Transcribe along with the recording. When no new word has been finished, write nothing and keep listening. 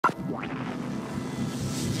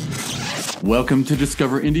Welcome to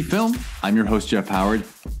Discover Indie Film. I'm your host, Jeff Howard,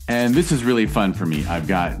 and this is really fun for me. I've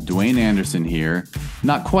got Duane Andersen here.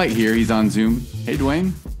 Not quite here, he's on Zoom. Hey,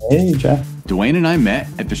 Duane. Hey, Jeff. Duane and I met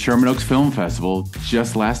at the Sherman Oaks Film Festival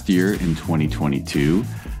just last year in 2022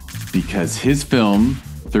 because his film,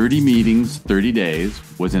 30 Meetings, 30 Days,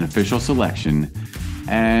 was an official selection,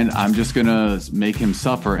 and I'm just going to make him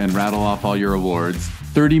suffer and rattle off all your awards.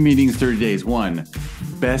 30 Meetings, 30 Days won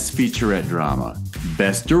Best Featurette Drama,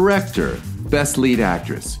 Best Director, Best Lead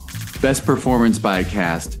Actress, Best Performance by a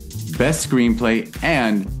Cast, Best Screenplay,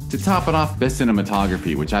 and to top it off, Best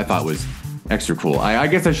Cinematography, which I thought was extra cool. I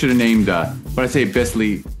guess I should have named, but I say Best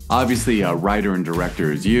Lead, obviously writer and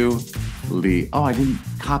director is you. I didn't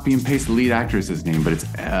copy and paste the lead actress's name, but it's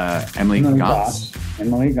Emily Goss.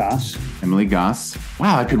 Emily Goss. Emily Goss.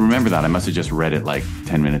 Wow, I could remember that. I must have just read it like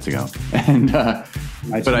 10 minutes ago. And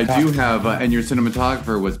but I do have, and your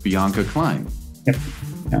cinematographer was Bianca Klein. Yep.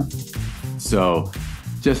 Yeah. So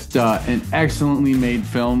just an excellently made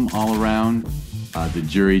film all around. The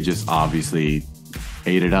jury just obviously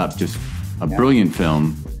ate it up. Just a brilliant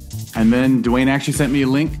film. And then Duane actually sent me a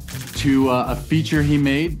link to a feature he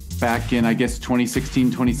made back in, I guess, 2016,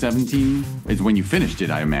 2017 is when you finished it,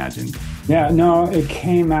 I imagine. Yeah, no, it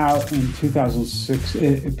came out in 2006.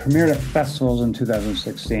 It premiered at festivals in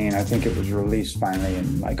 2016. I think it was released finally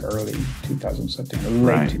in like early 2017.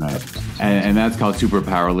 Right. 2016. And that's called Super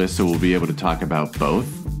Powerless, so we'll be able to talk about both.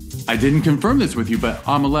 I didn't confirm this with you, but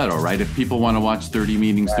Omeletto, right? If people want to watch 30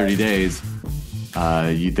 Meetings, 30 Days,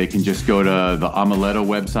 they can just go to the Omeletto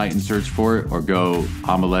website and search for it, or go.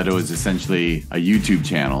 Omeletto is essentially a YouTube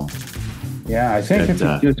channel. Yeah, I think if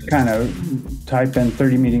you just kind of type in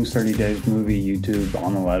 30 Meetings, 30 Days movie, YouTube,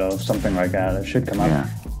 Omeletto, something like that, it should come up. Yeah.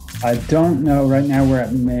 I don't know. Right now we're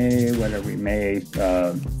at May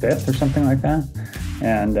 5th or something like that,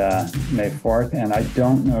 and May 4th, and I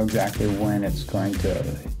don't know exactly when it's going to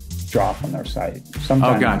drop on their site.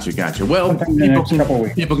 Sometime, gotcha. Well,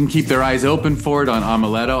 people can keep their eyes open for it on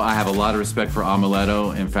Omeletto. I have a lot of respect for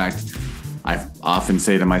Omeletto. In fact, I often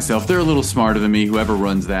say to myself, they're a little smarter than me, whoever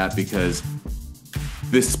runs that, because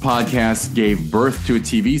this podcast gave birth to a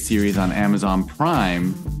TV series on Amazon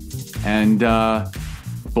Prime. And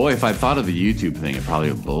boy, if I thought of the YouTube thing, it probably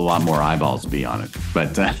a lot more eyeballs would be on it.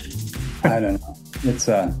 But I don't know. It's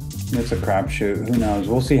a crapshoot. Who knows?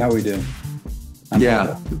 We'll see how we do.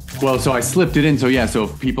 Well, so I slipped it in. So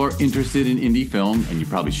if people are interested in indie film, and you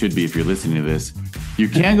probably should be if you're listening to this, you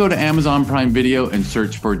can go to Amazon Prime Video and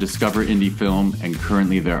search for Discover Indie Film. And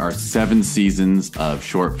currently there are 7 seasons of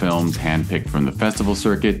short films handpicked from the festival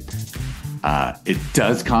circuit. It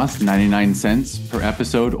does cost 99 cents per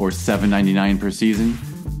episode or $7.99 per season.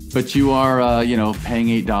 But you are, paying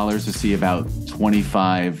 $8 to see about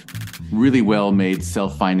 25 really well-made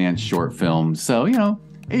self-financed short films. So,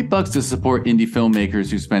 $8 to support indie filmmakers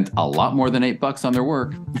who spent a lot more than $8 on their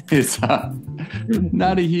work is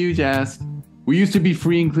not a huge ask. We used to be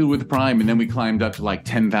free included with Prime, and then we climbed up to like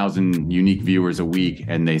 10,000 unique viewers a week,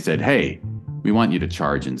 and they said, hey, we want you to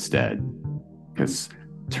charge instead. Because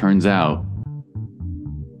turns out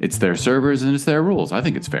it's their servers and it's their rules. I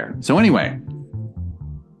think it's fair. So anyway,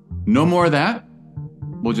 no more of that.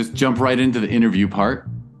 We'll just jump right into the interview part.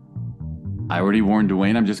 I already warned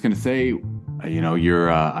Duane. I'm just going to say,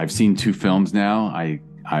 I've seen 2 films now.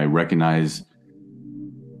 I recognize.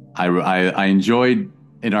 I enjoyed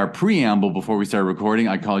in our preamble before we started recording.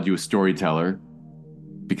 I called you a storyteller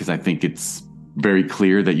because I think it's very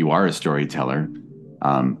clear that you are a storyteller,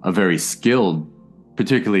 a very skilled,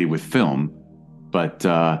 particularly with film. But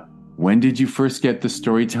when did you first get the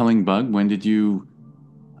storytelling bug? When did you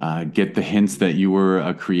get the hints that you were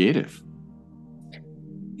a creative?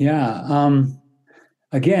 Yeah.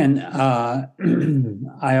 Again,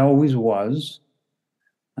 I always was.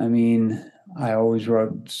 I mean, I always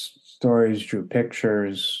wrote stories, drew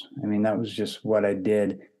pictures. I mean, that was just what I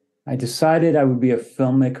did. I decided I would be a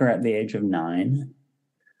filmmaker at the age of 9.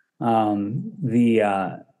 When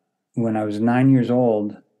I was 9 years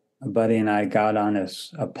old, a buddy and I got on a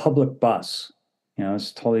public bus.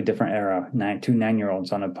 It's a totally different era. 2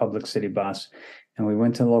 9-year-olds on a public city bus. And we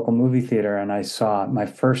went to the local movie theater, and I saw my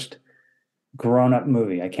first grown-up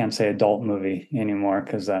movie. I can't say adult movie anymore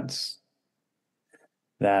because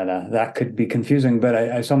that could be confusing. But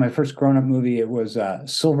I saw my first grown-up movie. It was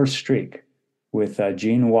Silver Streak with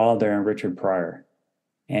Gene Wilder and Richard Pryor.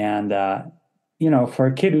 And for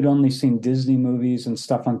a kid who'd only seen Disney movies and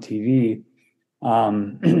stuff on TV,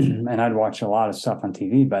 and I'd watched a lot of stuff on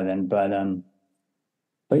TV by then, but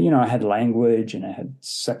I had language, and I had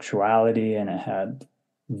sexuality, and I had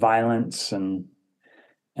violence, and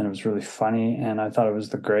and it was really funny, and I thought it was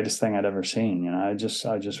the greatest thing I'd ever seen. I just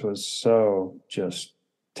was so just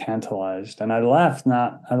tantalized, and I left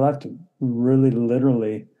really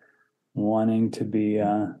literally wanting to be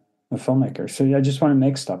a filmmaker. So I just want to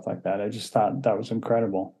make stuff like that. I just thought that was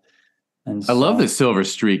incredible, and I love so that Silver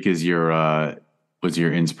Streak is your was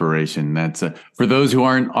your inspiration. That's for those who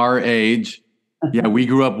aren't our age. Yeah, we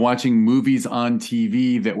grew up watching movies on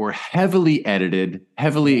TV that were heavily edited,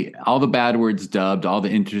 heavily all the bad words dubbed, all the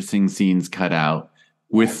interesting scenes cut out,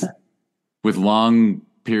 with with long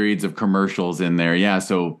periods of commercials in there. Yeah,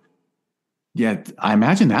 so yeah, I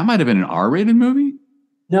imagine that might have been an R-rated movie.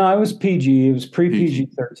 no, I was PG. It was pre PG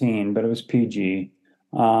PG. 13, but it was PG.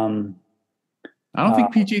 Um, I don't uh,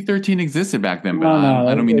 think PG-13 existed back then, but no, no,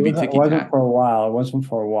 I don't mean to be it wasn't ticky-tack. for a while. It wasn't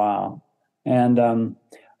for a while, and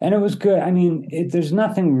it was good. I mean, there's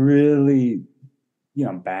nothing really,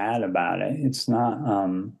 bad about it. It's not,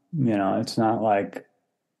 it's not like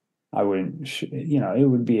I wouldn't, it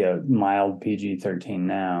would be a mild PG-13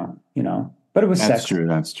 now, but it was That's sexy, true.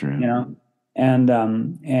 That's true. and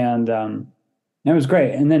it was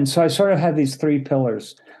great. And then, so I sort of had these three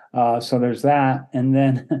pillars. So there's that. And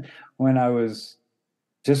then when I was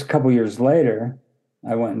just a couple years later,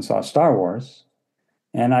 I went and saw Star Wars.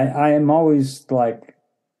 And I am always like,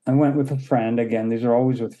 I went with a friend. Again, these are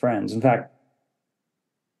always with friends. In fact,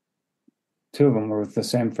 two of them were with the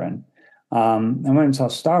same friend. I went and saw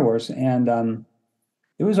Star Wars, and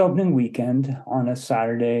it was opening weekend on a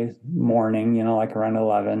Saturday morning, like around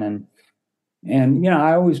 11. And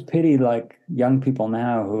I always pity like young people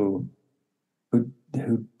now who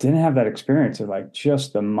didn't have that experience of like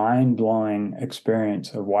just the mind-blowing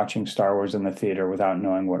experience of watching Star Wars in the theater without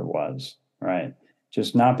knowing what it was, right?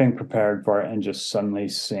 Just not being prepared for it and just suddenly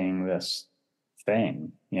seeing this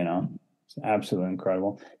thing, It's absolutely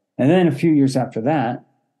incredible. And then a few years after that,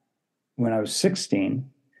 when I was 16,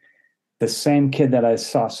 the same kid that I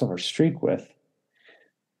saw Silver Streak with,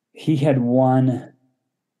 he had won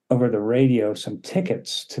over the radio some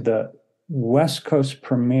tickets to the West Coast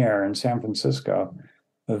premiere in San Francisco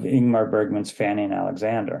of Ingmar Bergman's Fanny and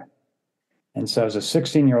Alexander. And so as a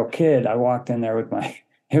 16-year-old kid, I walked in there with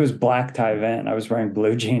it was black tie event. I was wearing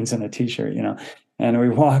blue jeans and a t-shirt, and we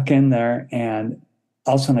walk in there, and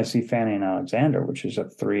all of a sudden I see Fanny and Alexander, which is a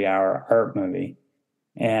 3-hour art movie.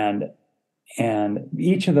 And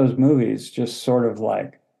each of those movies just sort of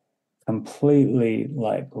like completely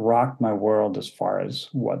like rocked my world as far as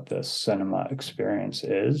what the cinema experience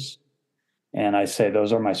is. And I say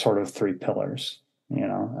those are my sort of three pillars,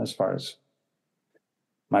 as far as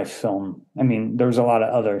my film. I mean, there's a lot of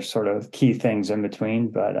other sort of key things in between,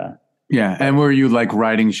 but Yeah, and were you like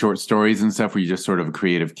writing short stories and stuff? Were you just sort of a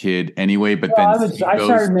creative kid anyway? But then see I those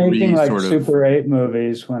started making three like sort of Super 8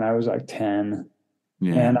 movies when I was like 10, and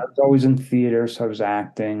yeah. I was always in theater, so I was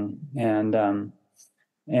acting, and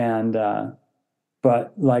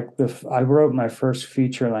but like I wrote my first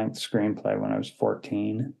feature length screenplay when I was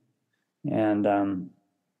 14, and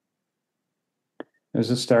it was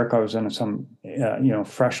hysterical. I was in some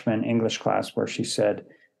freshman English class where she said,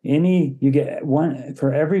 you get one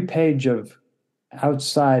for every page of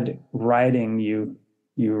outside writing you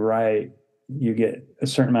write, you get a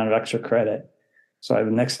certain amount of extra credit. So the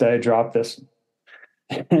next day I dropped this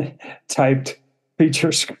typed feature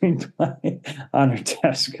screenplay on her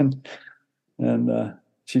desk, and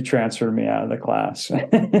she transferred me out of the class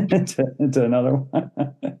into another one.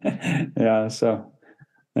 Yeah. So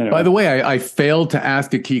anyway. By the way, I failed to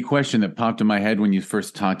ask a key question that popped in my head when you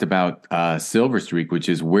first talked about Silver Streak, which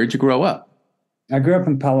is where'd you grow up? I grew up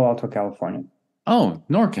in Palo Alto, California. Oh,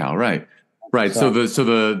 NorCal, right. Right. So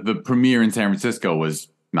the premiere in San Francisco was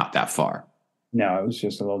not that far. No, it was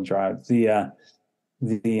just a little drive.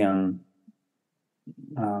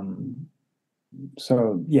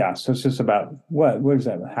 So yeah, so it's just about what is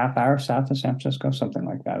that, a half hour south of San Francisco, something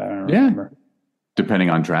like that. I don't remember. Depending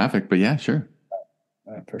on traffic, but yeah, sure.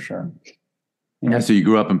 For sure. Yeah. So you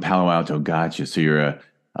grew up in Palo Alto, gotcha. So you're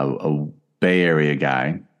a Bay Area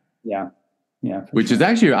guy. Yeah. Yeah. Which is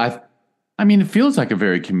actually I mean, it feels like a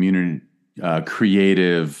very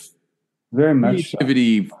creative. Very much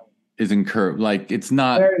creativity so. Is encouraged. Like it's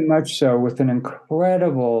not very much so, with an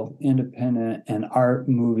incredible independent and art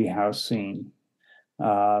movie house scene.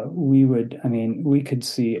 We could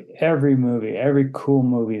see every movie, every cool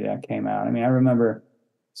movie that came out. I mean, I remember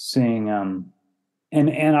seeing,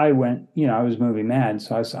 and I went, I was movie mad.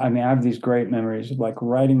 So I have these great memories of like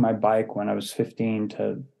riding my bike when I was 15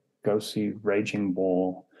 to go see Raging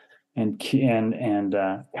Bull and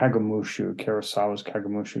Kagemushu, Kurosawa's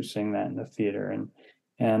Kagemushu, seeing that in the theater.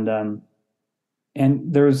 And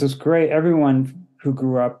there was this great, everyone who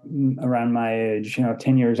grew up around my age,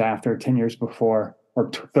 10 years after, 10 years before,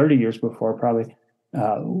 or 30 years before, probably,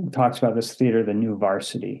 talks about this theater, the New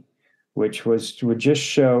Varsity, which would just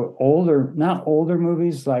show older, not older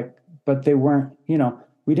movies, like, but they weren't,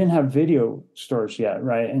 we didn't have video stores yet,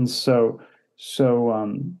 right? And so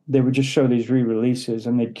they would just show these re-releases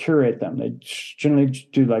and they'd curate them. They'd generally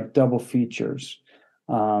do like double features.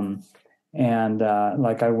 And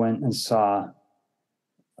like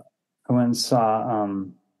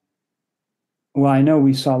well, I know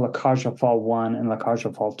we saw La Cage aux Folles 1 and La Cage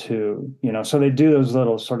aux Folles 2, so they do those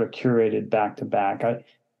little sort of curated back to back.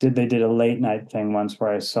 They did a late night thing once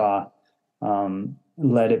where I saw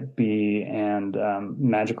Let It Be and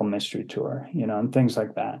Magical Mystery Tour, and things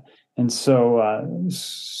like that. And so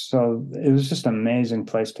it was just an amazing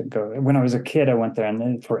place to go. When I was a kid, I went there, and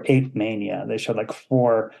then for Ape Mania, they showed like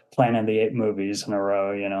 4 Planet of the Apes movies in a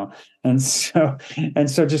row, and so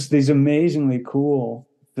just these amazingly cool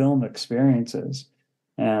film experiences,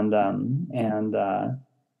 and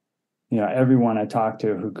everyone I talked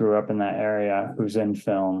to who grew up in that area, who's in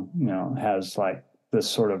film, has like this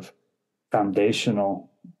sort of foundational,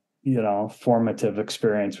 formative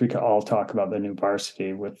experience. We could all talk about the New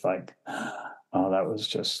Varsity with like, oh, that was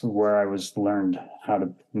just where I learned how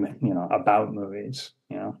to, about movies,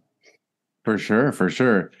 For sure, for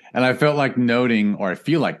sure. And I feel like noting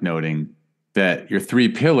that your 3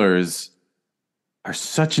 pillars are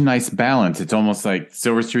such a nice balance. It's almost like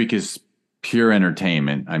Silver Streak is pure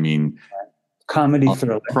entertainment. I mean, comedy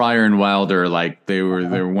thriller. Pryor and Wilder, like they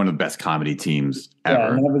were one of the best comedy teams ever.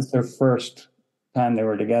 Yeah, and that was their first time they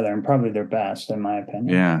were together, and probably their best, in my opinion.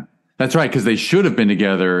 Yeah, that's right, because they should have been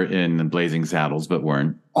together in Blazing Saddles, but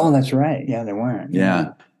weren't. Oh, that's right. Yeah, they weren't.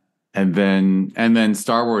 Yeah. And then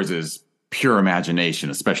Star Wars is pure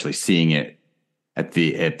imagination, especially seeing it at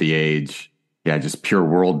the age. Yeah, just pure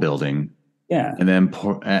world building. Yeah. And then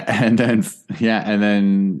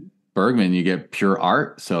Bergman, you get pure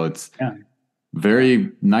art. So it's very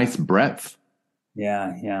nice breadth.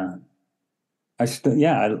 Yeah, yeah. I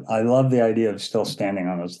love the idea of still standing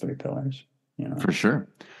on those 3 pillars. For sure.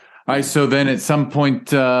 All right. So then at some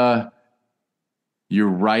point, you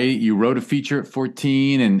wrote a feature at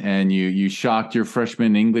 14 and you shocked your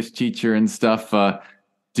freshman English teacher and stuff.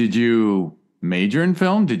 Did you major in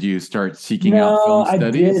film? Did you start seeking out film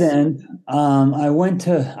studies? I didn't. I went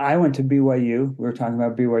to BYU. We were talking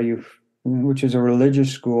about BYU, which is a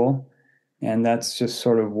religious school. And that's just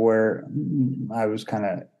sort of where I was kind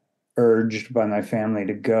of urged by my family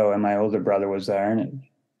to go. And my older brother was there, and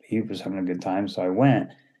he was having a good time. So I went,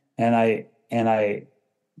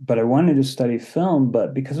 but I wanted to study film,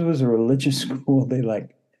 but because it was a religious school, they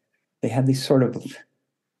had these sort of,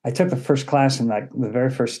 I took the first class, and like the very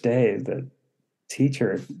first day, the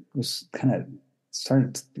teacher was kind of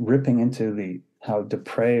started ripping into how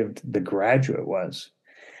depraved The Graduate was.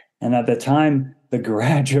 And at the time, The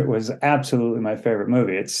Graduate was absolutely my favorite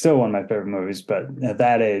movie. It's still one of my favorite movies, but at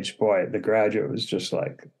that age, boy, The Graduate was just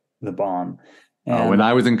like the bomb. And when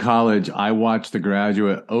I was in college, I watched The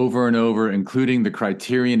Graduate over and over, including the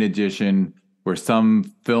Criterion edition, where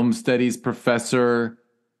some film studies professor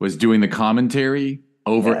was doing the commentary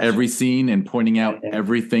over every scene and pointing out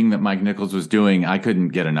everything that Mike Nichols was doing. I couldn't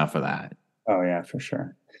get enough of that. Oh yeah, for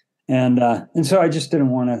sure. And so I just didn't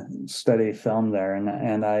want to study film there,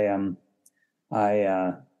 and I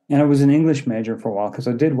was an English major for a while because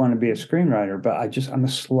I did want to be a screenwriter, but I'm a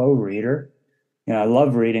slow reader. I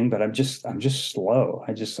love reading, but I'm just slow.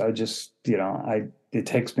 It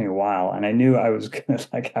takes me a while, and I knew I was gonna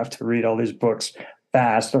have to read all these books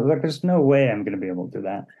fast. I was like, there's no way I'm gonna be able to do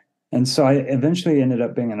that. And so I eventually ended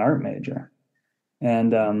up being an art major,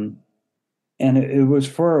 and it was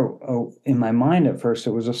in my mind at first,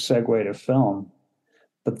 it was a segue to film,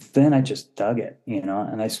 but then I just dug it,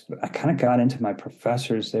 and I kind of got into my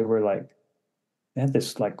professors. They had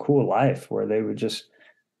this cool life where they would just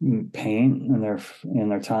paint in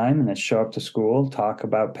their time, and then show up to school, talk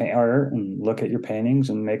about art, and look at your paintings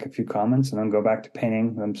and make a few comments, and then go back to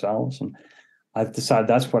painting themselves. And I've decided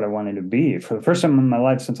that's what I wanted to be. For the first time in my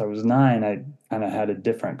life since I was 9, I kind of had a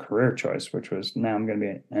different career choice, which was now I'm going to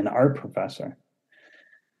be an art professor.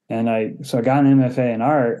 And so I got an MFA in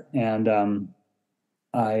art, and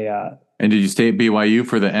And did you stay at BYU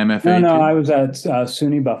for the MFA? No, I was at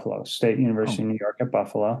SUNY Buffalo, State University of New York at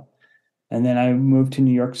Buffalo. And then I moved to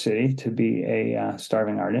New York City to be a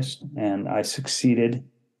starving artist, and I succeeded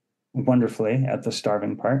wonderfully at the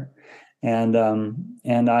starving part. And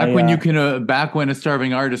back when a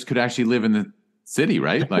starving artist could actually live in city,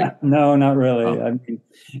 right? Like, No, not really. oh, I mean,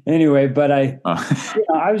 anyway, but oh.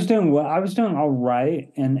 I was doing well. I was doing all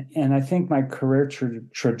right, and I think my career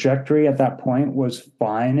trajectory at that point was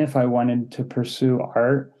fine if I wanted to pursue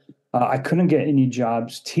art. I couldn't get any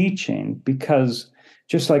jobs teaching because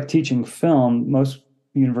just like teaching film, most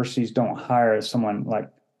universities don't hire someone like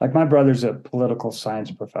my brother's a political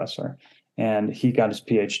science professor, and he got his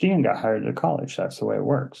PhD and got hired at a college. That's the way it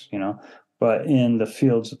works, you know. But in the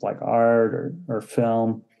fields of like art or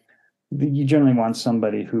film, you generally want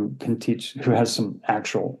somebody who can teach, who has some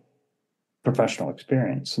actual professional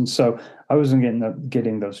experience. And so I wasn't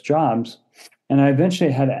getting those jobs. And I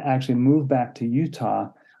eventually had to actually move back to Utah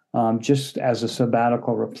just as a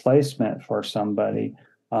sabbatical replacement for somebody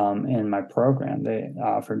in my program. They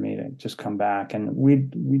offered me to just come back. And we'd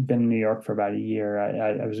been in New York for about a year.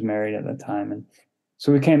 I was married at the time. And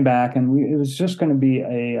so we came back and it was just going to be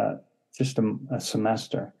just a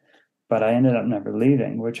semester, but I ended up never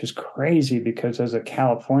leaving, which is crazy because as a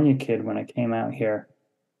California kid, when I came out here,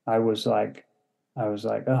 I was like, oh,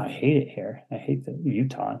 I hate it here. I hate the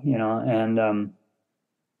Utah, you know, and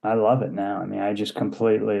I love it now. I mean, I just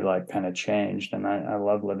completely like kind of changed, and I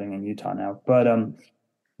love living in Utah now.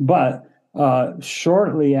 But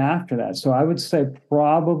shortly after that, so I would say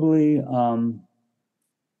probably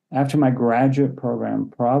after my graduate program,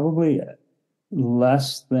 probably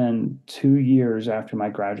less than 2 years after my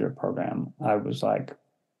graduate program, I was like,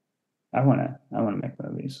 I want to make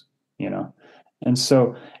movies, you know? And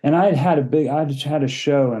so, and I'd had a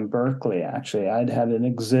show in Berkeley, actually. I'd had an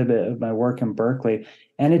exhibit of my work in Berkeley,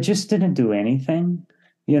 and it just didn't do anything,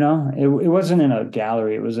 you know? It wasn't in a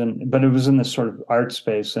gallery, but it was in this sort of art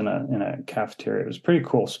space in a cafeteria. It was a pretty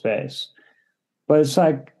cool space. But it's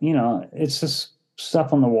like, you know, it's just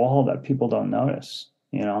stuff on the wall that people don't notice,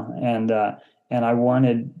 you know? And I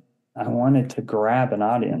wanted to grab an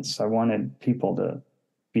audience. I wanted people to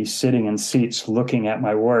be sitting in seats looking at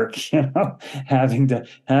my work, you know, having to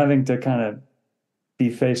kind of be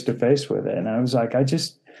face to face with it. And I was like, I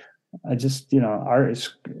just, you know, art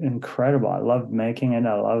is incredible. I love making it.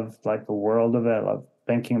 I love like the world of it. I love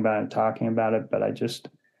thinking about it, talking about it, but I just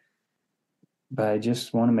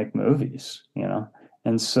want to make movies, you know?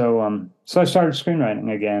 And so I started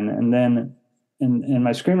screenwriting again. And then in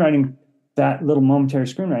my screenwriting, that little momentary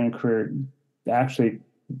screenwriting career actually,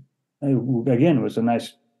 again, was a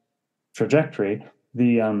nice trajectory.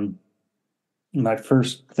 My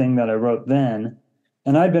first thing that I wrote then,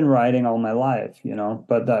 and I'd been writing all my life, you know,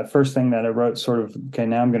 but the first thing that I wrote sort of, okay,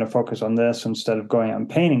 now I'm going to focus on this instead of going out and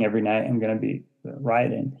painting every night, I'm going to be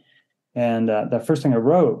writing. And the first thing I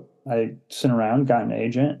wrote, I sent around, got an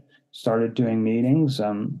agent, started doing meetings.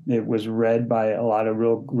 It was read by a lot of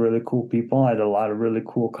really cool people. I had a lot of really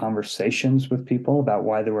cool conversations with people about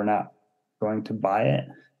why they were not going to buy it.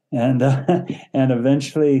 And and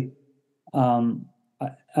eventually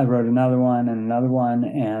I wrote another one and another one,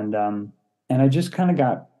 and I just kind of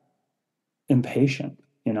got impatient,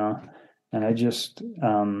 you know, and I just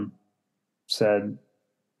said,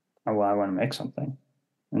 oh, well, I want to make something,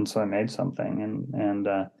 and so I made something,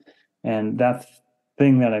 and that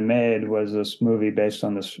thing that I made was this movie based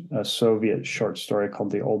on this Soviet short story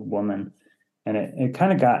called The Old Woman, and it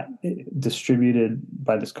kind of got distributed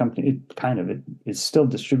by this company. It's still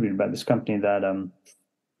distributed by this company that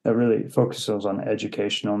really focuses on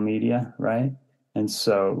educational media, right? And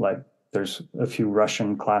so like there's a few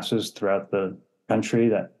Russian classes throughout the country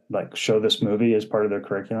that like show this movie as part of their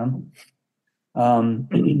curriculum.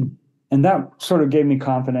 And that sort of gave me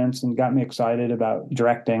confidence and got me excited about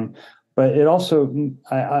directing. But it also,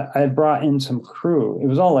 I had brought in some crew. It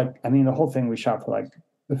was all like, I mean, the whole thing we shot for like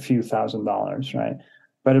a few $1,000s, right?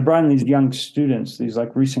 But I brought in these young students, these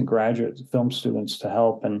like recent graduate film students to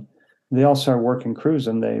help, and they all started working crews,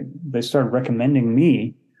 and they started recommending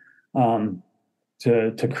me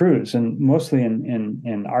to crews, and mostly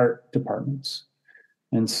in art departments.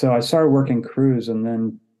 And so I started working crews, and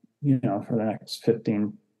then, you know, for the next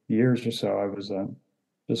 15 years or so, I was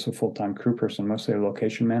just a full-time crew person, mostly a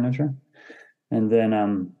location manager. But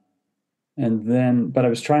I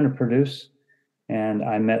was trying to produce, and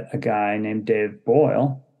I met a guy named Dave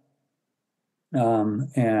Boyle,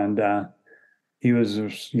 and he was a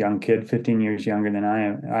young kid, 15 years younger than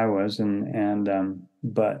I was,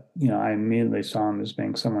 but you know, I immediately saw him as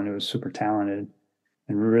being someone who was super talented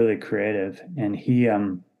and really creative, and he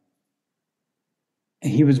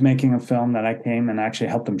was making a film that I came and actually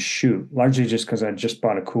helped him shoot, largely just because I just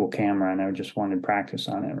bought a cool camera and I just wanted practice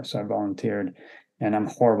on it, so I volunteered. And I'm a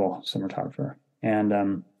horrible cinematographer,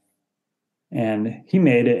 and he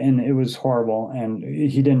made it, and it was horrible, and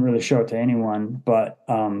he didn't really show it to anyone, but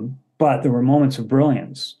but there were moments of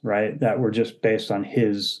brilliance, right, that were just based on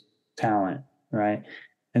his talent, right?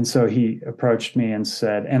 And so he approached me and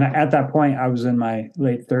said, and at that point, I was in my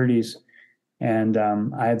late 30s, and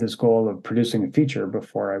I had this goal of producing a feature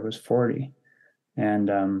before I was 40. And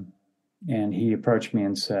he approached me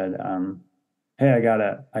and said, "Hey, I got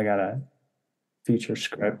a feature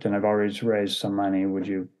script, and I've already raised some money. Would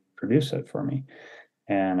you produce it for me?"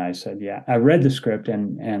 And I said, "Yeah." I read the script,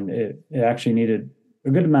 and it actually needed a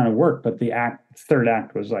good amount of work, but the third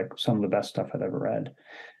act was like some of the best stuff I'd ever read.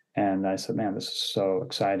 And I said, "Man, this is so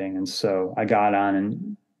exciting." And so I got on,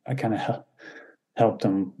 and I kind of helped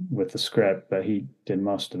him with the script, but he did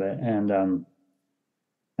most of it. And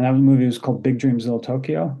that movie was called Big Dreams Little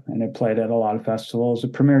Tokyo, and it played at a lot of festivals.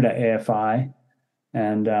 It premiered at AFI,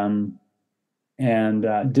 and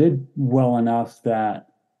did well enough that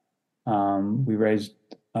we raised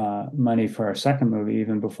money for our second movie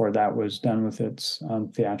even before that was done with its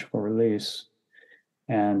theatrical release.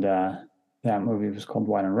 And that movie was called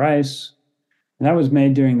White and Rice. And that was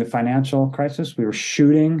made during the financial crisis. We were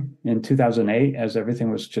shooting in 2008 as everything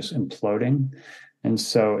was just imploding. And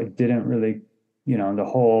so it didn't really, the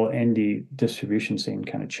whole indie distribution scene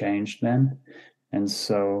kind of changed then. And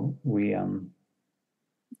so we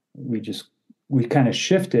kind of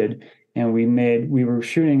shifted, and we were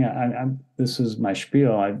shooting. This is my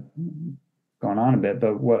spiel. I've gone on a bit,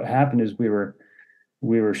 but what happened is we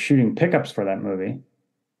were shooting pickups for that movie.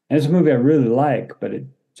 And it's a movie I really like, but it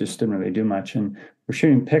just didn't really do much. And we're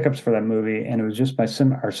shooting pickups for that movie, and it was just our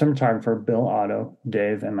cinematographer, Bill Otto,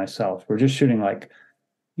 Dave, and myself. We're just shooting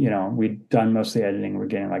we'd done most of the editing. We're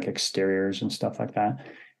getting like exteriors and stuff like that.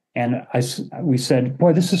 And we said,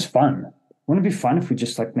 "Boy, this is fun. Wouldn't it be fun if we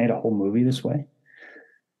just like made a whole movie this way?"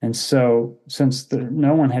 And so, since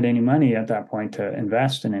no one had any money at that point to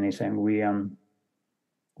invest in anything,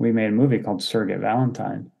 we made a movie called Surrogate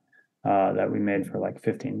Valentine that we made for like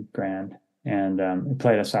 15 grand, and it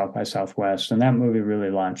played at South by Southwest. And that movie really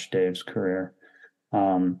launched Dave's career.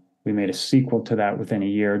 We made a sequel to that within a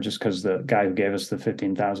year, just because the guy who gave us the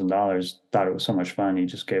 $15,000 thought it was so much fun. He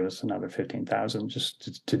just gave us another 15,000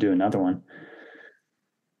 just to do another one.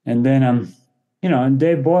 And then, and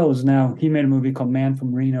Dave Boyle he made a movie called Man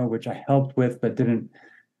from Reno, which I helped with, but didn't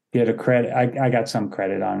get a credit. I got some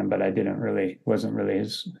credit on him, but I wasn't really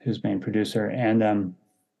his main producer. And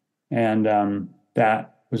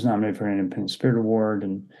that was nominated for an Independent Spirit Award.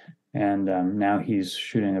 And now he's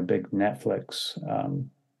shooting a big Netflix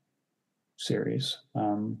series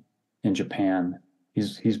in Japan.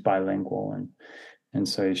 He's bilingual, and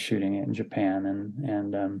so he's shooting it in Japan.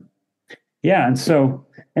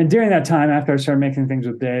 And during that time, after I started making things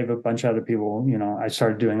with Dave, a bunch of other people, I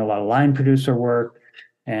started doing a lot of line producer work,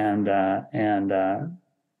 and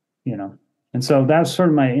so that was sort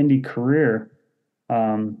of my indie career.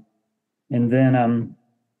 And then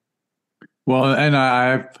well, and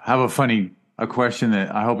I have a question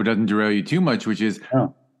that I hope it doesn't derail you too much, which is,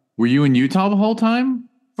 were you in Utah the whole time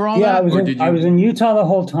for all that? I was in Utah the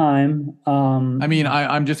whole time. I mean,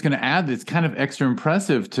 I'm just going to add that it's kind of extra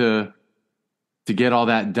impressive to get all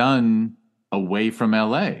that done away from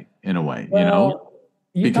LA in a way,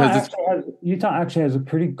 Utah actually has a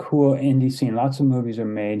pretty cool indie scene. Lots of movies are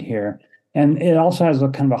made here. And it also has a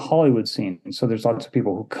kind of a Hollywood scene. So there's lots of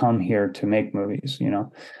people who come here to make movies,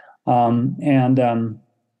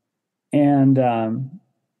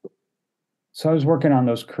 so I was working on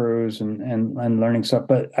those crews and learning stuff.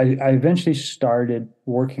 But I eventually started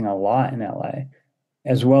working a lot in LA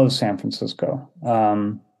as well as San Francisco.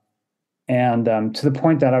 To the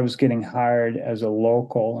point that I was getting hired as a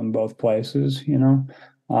local in both places,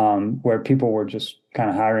 where people were just kind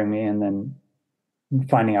of hiring me and then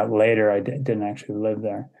finding out later I didn't actually live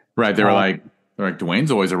there. Right. They're like, Duane's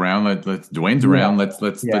always around. Duane's around.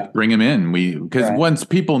 Let's bring him in. Because once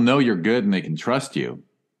people know you're good and they can trust you.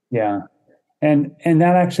 Yeah. And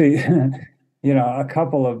that actually, a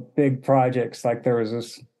couple of big projects, like there was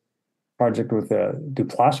this project with the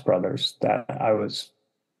Duplass brothers that I was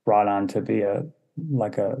brought on to be a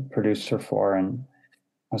producer for, and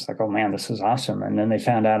I was like, "Oh man, this is awesome!" And then they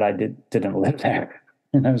found out I didn't live there,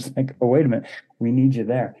 and I was like, "Oh wait a minute, we need you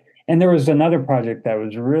there." And there was another project that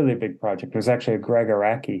was a really big project. It was actually a Greg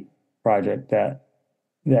Araki project that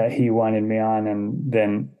he wanted me on, and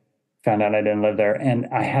then found out I didn't live there, and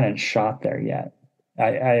I hadn't shot there yet.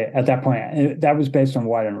 I at that point, that was based on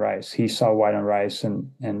White and Rice. He saw White and Rice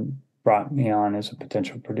and brought me on as a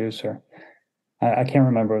potential producer. I can't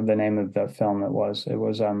remember the name of the film it was. It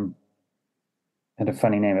was had a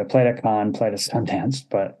funny name. It played at Cannes, played at Sundance,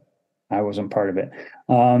 but I wasn't part of it.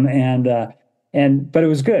 But it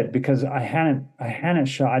was good because I hadn't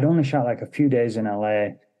shot. I'd only shot like a few days in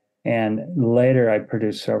LA, And later I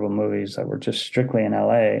produced several movies that were just strictly in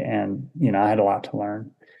LA, and I had a lot to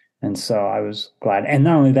learn. And so I was glad. And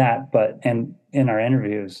not only that, but and in our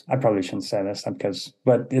interviews, I probably shouldn't say this because,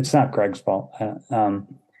 but it's not Greg's fault. And I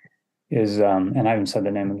haven't said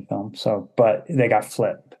the name of the film. So, but they got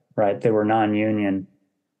flipped, right? They were non-union.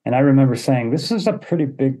 And I remember saying, this is a pretty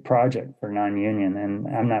big project for non-union, and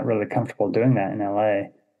I'm not really comfortable doing that in LA,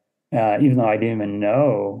 even though I didn't even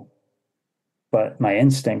know, but my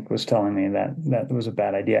instinct was telling me that that was a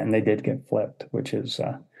bad idea, and they did get flipped, which is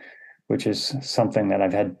something that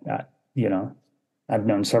I've had, you know, I've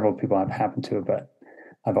known several people have happened to, but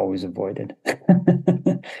I've always avoided.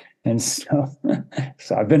 And so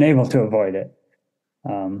I've been able to avoid it.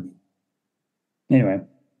 Um, anyway,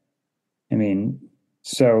 I mean,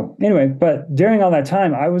 so anyway, but during all that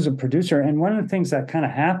time, I was a producer, and one of the things that kind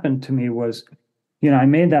of happened to me was, I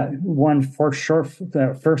made that one for short,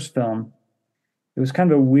 that first film. It was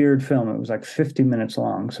kind of a weird film. It was like 50 minutes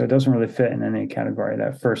long, so it doesn't really fit in any category.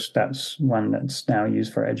 That's one that's now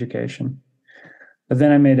used for education. But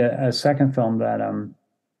then I made a second film that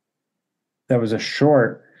was a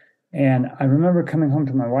short, and I remember coming home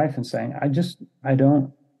to my wife and saying, I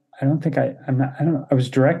don't think I'm not, I don't know. I was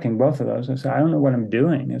directing both of those. I said, I don't know what I'm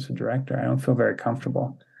doing as a director. I don't feel very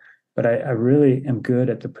comfortable, but I really am good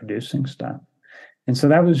at the producing stuff. And so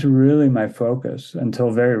that was really my focus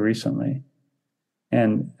until very recently.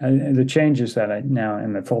 And the change is that I now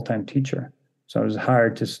am a full-time teacher. So I was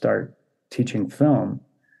hired to start teaching film.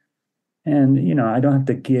 And, I don't have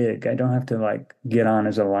to gig. I don't have to like get on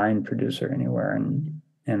as a line producer anywhere.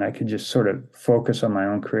 And I could just sort of focus on my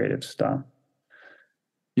own creative stuff.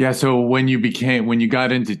 Yeah. So when you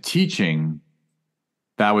got into teaching,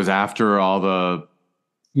 that was after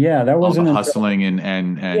Yeah, that all the wasn't until, hustling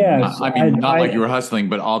and yes, I mean, not like you were hustling,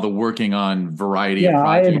 but all the working on variety of yeah,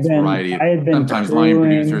 projects, variety of I had been sometimes line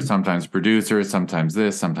producer, crewing. sometimes producer, sometimes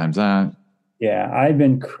this, sometimes that. Yeah, I'd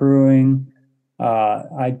been crewing.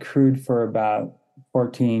 I'd crewed for about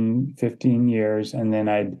 14, 15 years. And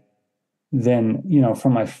then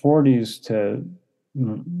from my 40s to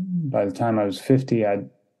by the time I was 50, I'd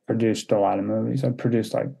produced a lot of movies. I'd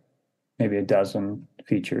produced like maybe a dozen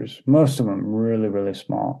features, most of them really, really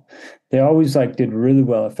small. They always like did really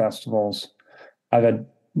well at festivals. I've had,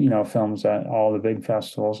 films at all the big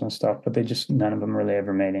festivals and stuff, but none of them really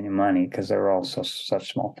ever made any money because they were all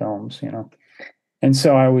such small films. And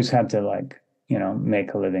so I always had to like,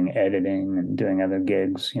 make a living editing and doing other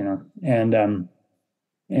gigs. And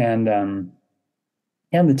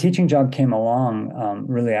yeah, the teaching job came along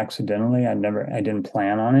really accidentally. I didn't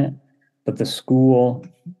plan on it, but the school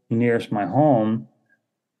nearest my home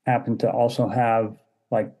happened to also have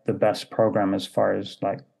like the best program as far as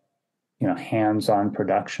like, hands-on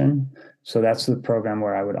production. So that's the program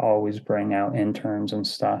where I would always bring out interns and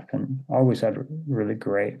stuff, and always had a really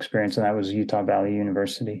great experience. And that was Utah Valley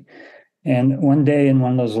University. And one day in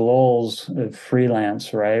one of those lulls of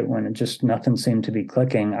freelance, right, when it just nothing seemed to be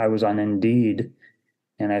clicking, I was on Indeed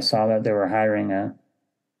and I saw that they were hiring a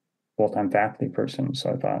full-time faculty person.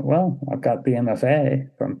 So I thought, well, I've got the MFA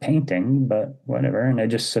from painting, but whatever. And I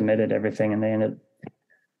just submitted everything, and it's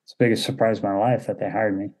the biggest surprise of my life that they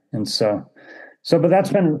hired me. And but that's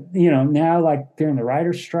been, now like during the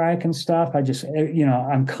writer's strike and stuff,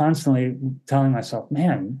 I'm constantly telling myself,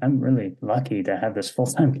 man, I'm really lucky to have this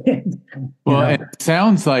full-time gig. Well, it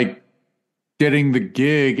sounds like getting the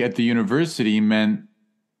gig at the university meant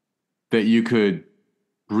that you could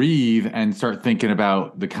breathe and start thinking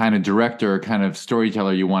about the kind of director, kind of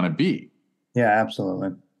storyteller you want to be. Yeah, absolutely.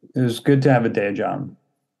 It was good to have a day job,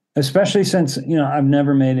 especially since, I've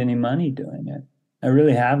never made any money doing it. I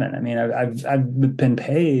really haven't. I mean, I've been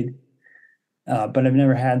paid, but I've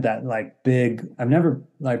never had that like big. I've never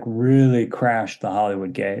like really crashed the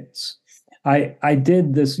Hollywood gates. I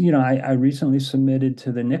did this. I recently submitted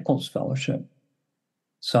to the Nichols Fellowship,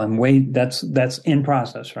 so that's in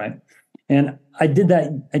process, right? And I did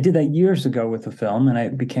that. I did that years ago with the film, and I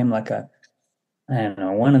became like I don't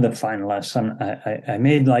know, one of the finalists. I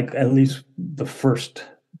made like at least the first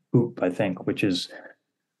hoop, I think, which is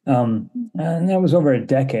and that was over a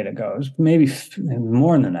decade ago. It was maybe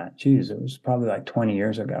more than that. Geez, it was probably like 20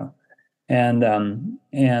 years ago. And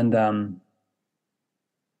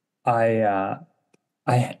I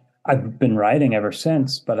I've been writing ever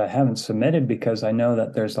since, but I haven't submitted because I know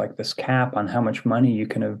that there's like this cap on how much money you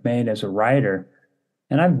can have made as a writer.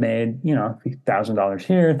 And I've made, $1,000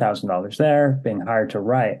 here, $1,000 there, being hired to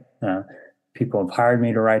write. People have hired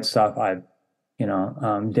me to write stuff.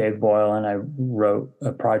 Dave Boyle and I wrote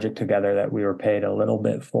a project together that we were paid a little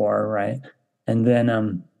bit for, right? And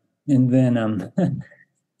then,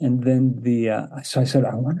 then so I said,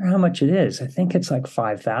 I wonder how much it is. I think it's like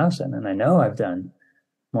 5,000. And I know I've done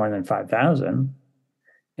more than 5,000.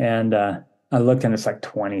 And I looked and it's like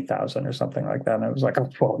 20,000 or something like that. And I was like, oh,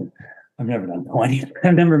 well, I've never done 20.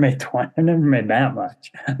 I've never made 20. I've never made that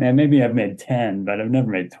much. Man, maybe I've made 10, but I've never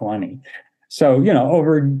made 20. So,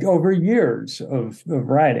 over years of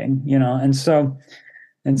writing, and so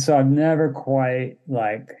I've never quite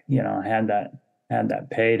like, had that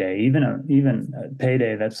payday, even a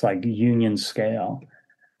payday that's like union scale.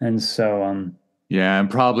 And so Yeah, and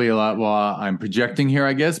probably a lot. Well, I'm projecting here,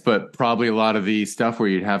 I guess, but probably a lot of the stuff where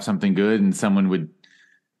you'd have something good and someone would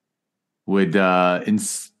not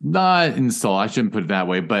install. I shouldn't put it that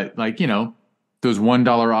way, but like those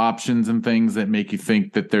 $1 options and things that make you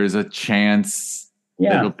think that there's a chance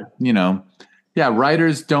that yeah. yeah,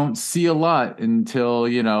 writers don't see a lot until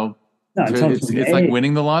No, until until it's it's like made.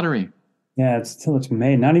 winning the lottery. Yeah, it's till it's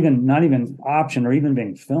made, not even optioned or even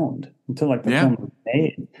being filmed until like the Yeah, film is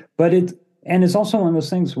made. But it's also one of those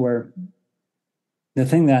things where the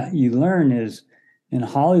thing that you learn is in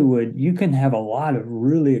Hollywood, you can have a lot of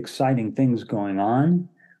really exciting things going on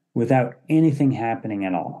without anything happening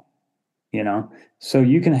at all, you know? So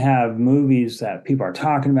you can have movies that people are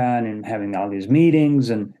talking about and having all these meetings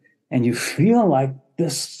and you feel like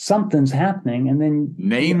this something's happening and then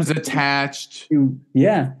names attached,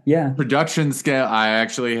 yeah, yeah. production scale. I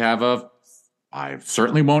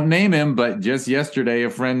certainly won't name him, but just yesterday, a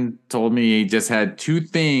friend told me he just had two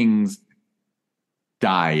things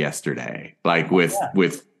die yesterday, like with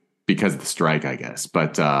because of the strike, I guess.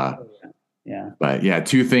 Yeah. But yeah,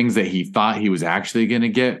 two things that he thought he was actually going to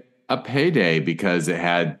get a payday because it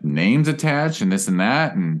had names attached and this and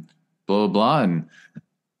that and blah blah blah, and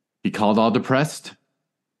he called all depressed.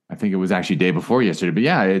 I think it was actually day before yesterday, but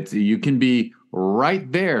yeah, it's you can be right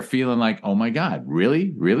there feeling like, oh my God,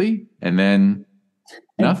 really, really, and then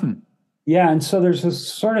And nothing. yeah, and so there's this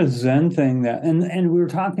sort of Zen thing and we were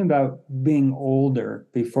talking about being older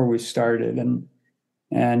before we started, and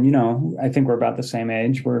I think we're about the same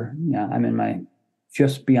age. I'm in my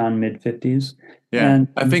just beyond mid 50s, Yeah, and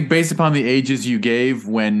I think based upon the ages you gave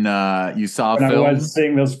when you saw when I was films,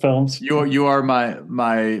 seeing those films, you are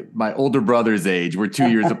my older brother's age. We're 2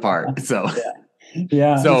 years apart, so yeah,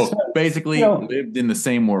 yeah, and so so basically lived in the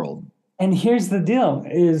same world. and here's the deal: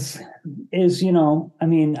 is I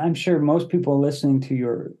mean, I'm sure most people listening to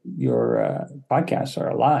your podcasts are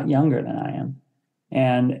a lot younger than I am,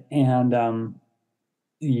 and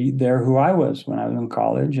they're who I was when I was in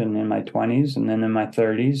college and in my 20s and then in my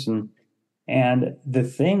 30s. And the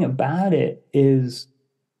thing about it is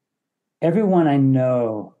everyone I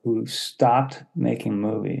know who stopped making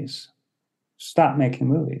movies,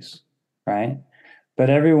 right? But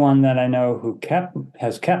everyone that I know who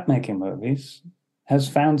has kept making movies has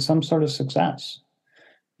found some sort of success,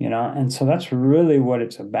 and so that's really what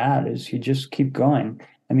it's about is you just keep going.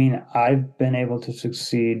 I mean, I've been able to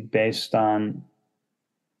succeed based on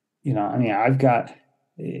I mean,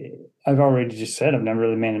 I've already just said I've never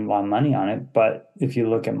really made a lot of money on it, but if you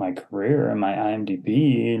look at my career and my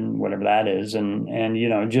IMDb and whatever that is, and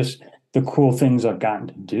just the cool things I've gotten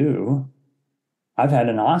to do, I've had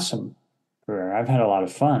an awesome career. I've had a lot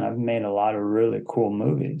of fun. I've made a lot of really cool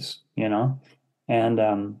movies, and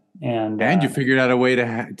And you figured out a way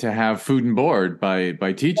to have food and board by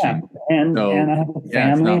yeah, teaching. and I So have a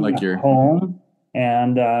yeah, it's family not and like a you're. home,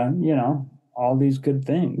 and all these good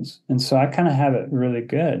things, and so I kind of have it really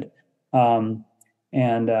good, um,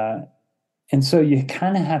 and uh, and so you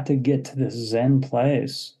kind of have to get to this Zen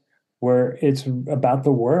place where it's about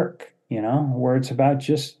the work, where it's about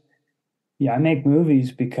just yeah, I make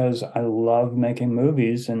movies because I love making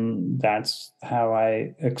movies, and that's how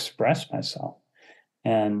I express myself,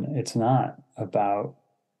 and it's not about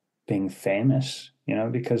being famous,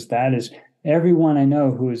 because that is everyone I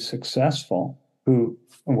know who is successful, who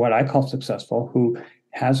what I call successful, who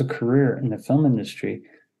has a career in the film industry,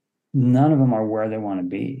 none of them are where they want to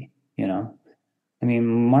be. I mean,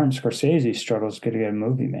 Martin Scorsese struggles to get a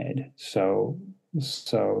movie made. So,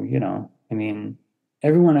 I mean,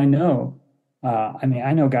 everyone I know, I mean,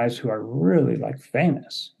 I know guys who are really like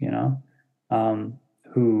famous,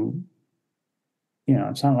 who,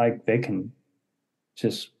 it's not like they can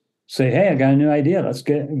just say, "Hey, I got a new idea. Let's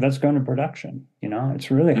go into production." It's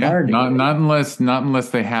really Yeah, hard to get. not unless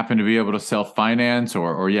they happen to be able to self finance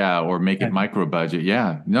or make it micro budget.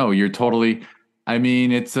 Yeah, no, you're totally. I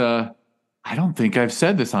mean, it's I don't think I've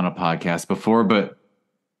said this on a podcast before, but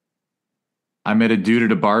I met a dude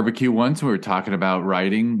at a barbecue once. We were talking about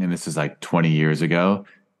writing, and this is like 20 years ago.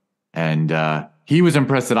 And he was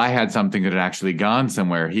impressed that I had something that had actually gone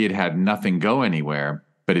somewhere. He had had nothing go anywhere,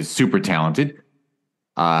 but is super talented.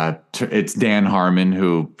 It's Dan Harmon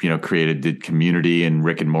who, did Community and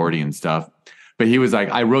Rick and Morty and stuff. But he was like,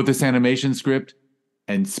 I wrote this animation script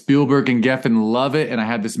and Spielberg and Geffen love it. And I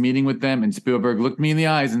had this meeting with them and Spielberg looked me in the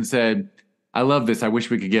eyes and said, I love this. I wish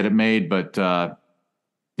we could get it made, but,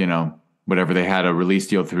 whatever, they had a release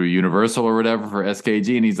deal through Universal or whatever for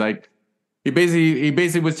SKG. And he's like, he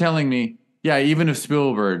basically was telling me, yeah, even if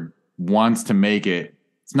Spielberg wants to make it,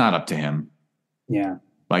 it's not up to him. Yeah.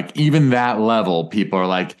 Like even that level, people are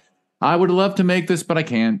like, I would love to make this, but I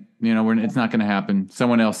can't. It's not going to happen.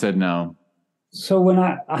 Someone else said no. So when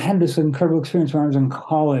I had this incredible experience when I was in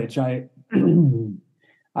college, I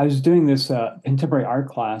I was doing this contemporary art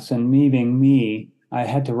class, and me being me, I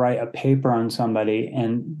had to write a paper on somebody,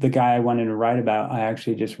 and the guy I wanted to write about, I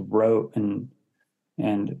actually just wrote and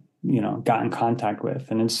got in contact with,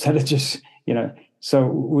 and instead of just so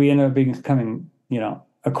we ended up becoming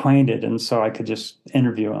acquainted, and so I could just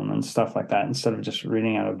interview him and stuff like that instead of just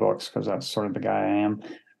reading out of books because that's sort of the guy I am.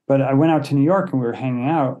 But I went out to New York and we were hanging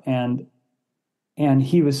out, and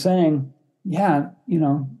he was saying, yeah,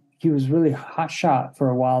 he was really hot shot for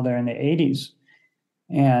a while there in the 80s.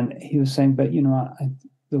 And he was saying, but,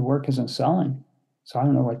 the work isn't selling. So I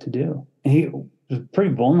don't know what to do. And he was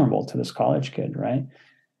pretty vulnerable to this college kid, right?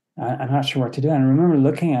 I'm not sure what to do. And I remember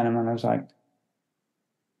looking at him and I was like,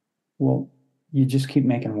 well, you just keep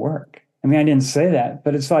making work. I mean, I didn't say that,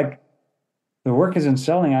 but it's like the work isn't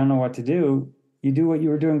selling. I don't know what to do. You do what you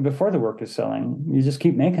were doing before the work is selling. You just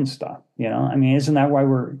keep making stuff, I mean, isn't that why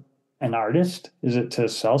we're an artist? Is it to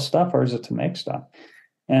sell stuff or is it to make stuff?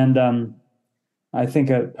 And I think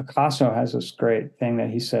Picasso has this great thing that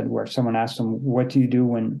he said where someone asked him, what do you do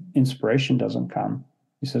when inspiration doesn't come?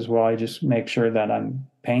 He says, well, I just make sure that I'm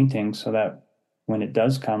painting so that when it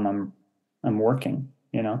does come, I'm working,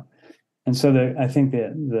 And so I think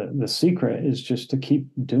the secret is just to keep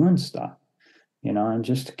doing stuff, and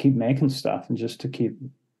just to keep making stuff and just to keep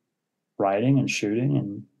writing and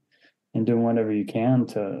shooting and doing whatever you can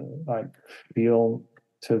to feel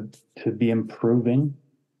to be improving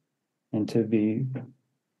and to be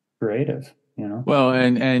creative, Well,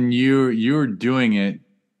 and you're doing it.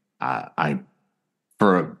 I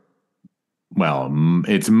for well,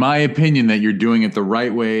 it's my opinion that you're doing it the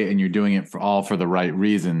right way and you're doing it for the right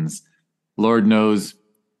reasons. Lord knows,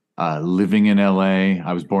 living in LA,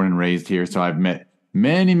 I was born and raised here, so I've met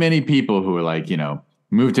many, many people who are like,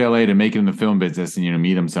 moved to LA to make it in the film business and,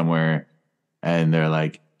 meet them somewhere. And they're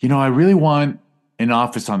like, I really want an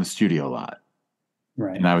office on the studio lot.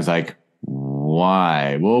 Right. And I was like,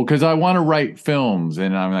 why? Well, because I want to write films.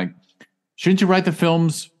 And I'm like, shouldn't you write the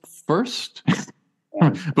films first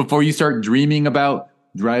before you start dreaming about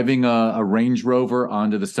driving a Range Rover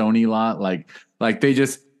onto the Sony lot? Like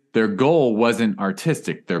their goal wasn't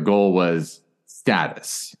artistic. Their goal was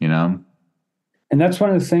status, And that's one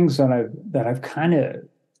of the things that I've kind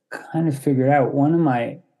of figured out. One of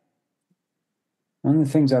the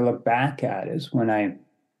things I look back at is when I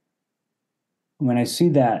see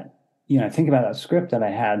that, I think about that script that I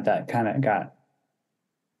had that kind of got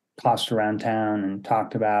tossed around town and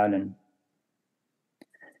talked about, and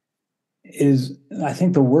I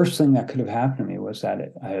think the worst thing that could have happened to me was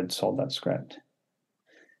that I had sold that script.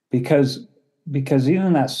 Because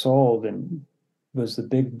even that sold and was the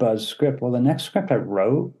big buzz script. Well, the next script I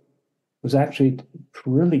wrote was actually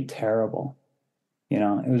really terrible.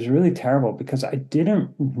 It was really terrible because I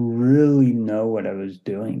didn't really know what I was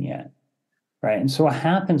doing yet. Right. And so what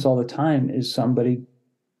happens all the time is somebody,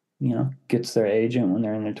 gets their agent when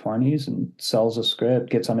they're in their 20s and sells a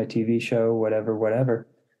script, gets on a TV show, whatever.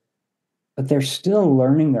 But they're still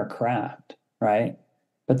learning their craft. Right.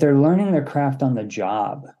 But they're learning their craft on the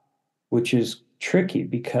job, which is tricky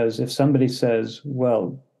because if somebody says,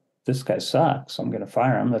 well, this guy sucks, I'm going to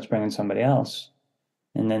fire him, let's bring in somebody else.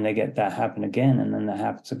 And then they get that happen again, and then that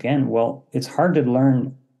happens again. Well, it's hard to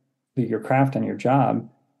learn your craft on your job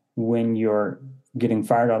when you're getting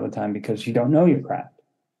fired all the time because you don't know your craft.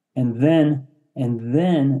 And then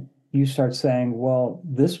you start saying, well,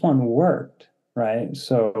 this one worked, right?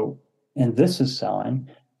 So, and this is selling.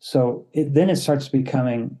 So then it starts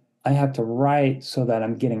becoming, I have to write so that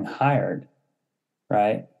I'm getting hired,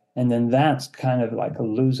 right? And then that's kind of like a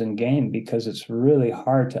losing game because it's really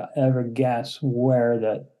hard to ever guess where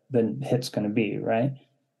the hit's going to be, right?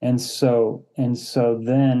 And so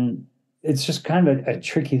then it's just kind of a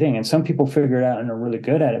tricky thing. And some people figure it out and are really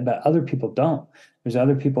good at it, but other people don't. There's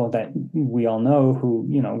other people that we all know who,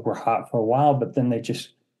 were hot for a while, but then they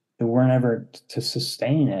weren't ever to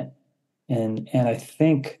sustain it. And I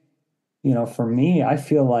think, for me, I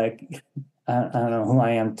feel like, I don't know who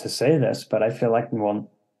I am to say this, but I feel like,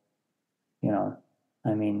 well,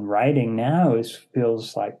 I mean, writing now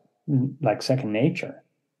feels like second nature,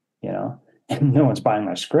 you know. And no one's buying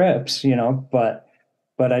my scripts, you know, but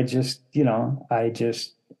I just, you know, I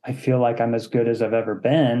feel like I'm as good as I've ever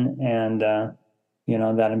been, and you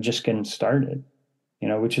know, that I'm just getting started, you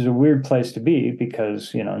know, which is a weird place to be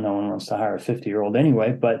because, you know, no one wants to hire a 50-year-old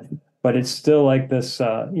anyway, but it's still like this,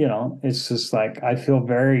 you know, it's just like I feel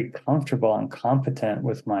very comfortable and competent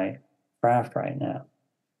with my craft right now.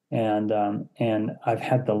 And I've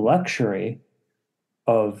had the luxury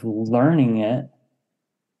of learning it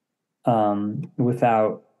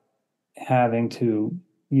without having to,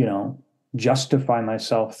 you know, justify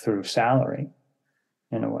myself through salary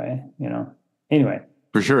in a way, you know. Anyway,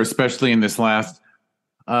 For sure, especially in this last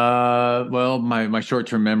well, my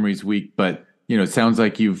short-term memory's weak, but it sounds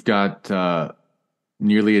like you've got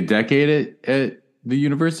nearly a decade at the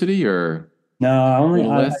university, or no, a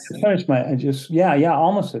little I less. just finished my, I just, yeah,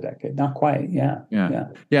 almost a decade, not quite. Yeah, Yeah. yeah.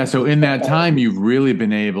 Yeah, so in that time you've really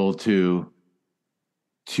been able to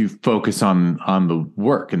focus on the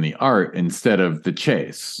work and the art instead of the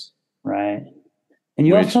chase, Right. And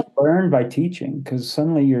you which also learn by teaching because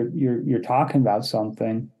suddenly you're talking about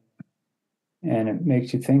something and it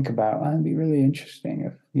makes you think about, oh, it'd be really interesting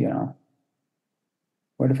if, you know,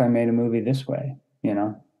 what if I made a movie this way, you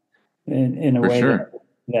know, in a for way sure.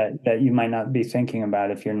 that you might not be thinking about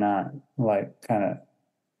if you're not like kind of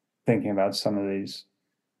thinking about some of these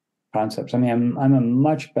concepts. I mean, I'm a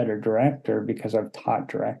much better director because I've taught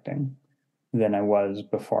directing than I was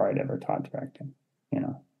before I'd ever taught directing, you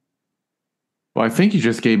know. Well, I think you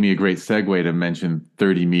just gave me a great segue to mention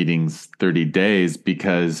 30 meetings, 30 days,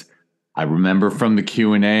 because I remember from the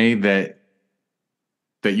Q&A that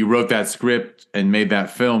you wrote that script and made that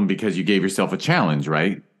film because you gave yourself a challenge,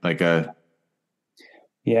 right? Like a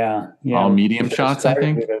Yeah. all We medium should have shots, I started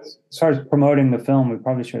think. with this. As far as promoting the film, we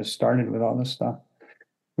probably should have started with all this stuff.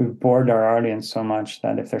 We've bored our audience so much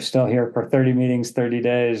that if they're still here for 30 meetings, 30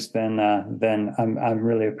 days, then I'm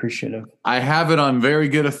really appreciative. I have it on very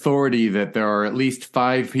good authority that there are at least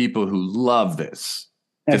 5 people who love this.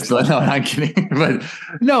 Just no, Excellent. I'm kidding. But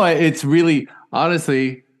no, it's really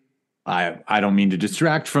honestly, I don't mean to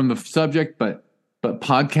distract from the subject, but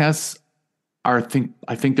podcasts I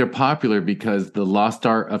think they're popular because the lost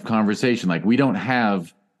art of conversation. Like we don't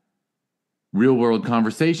have real world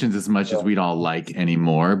conversations as much as we'd all like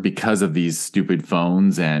anymore because of these stupid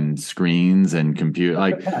phones and screens and computer.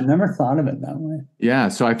 Like, I never thought of it that way. yeah.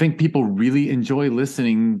 So I think people really enjoy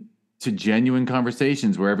listening to genuine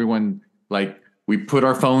conversations where everyone, like, we put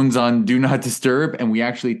our phones on do not disturb and we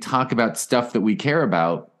actually talk about stuff that we care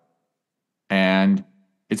about, and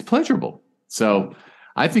it's pleasurable. So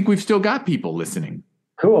I think we've still got people listening.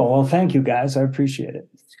 Cool. Well, thank you guys. I appreciate it.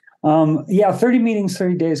 Yeah, 30 meetings,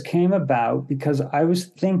 30 days came about because I was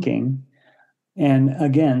thinking, and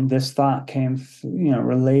again, this thought came, you know,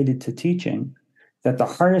 related to teaching, that the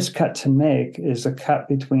hardest cut to make is a cut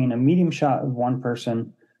between a medium shot of one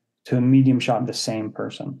person to a medium shot of the same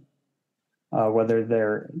person, whether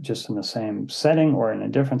they're just in the same setting or in a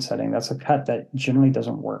different setting. That's a cut that generally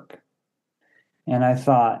doesn't work. And I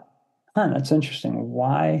thought, that's interesting.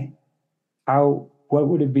 Why? What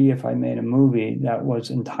would it be if I made a movie that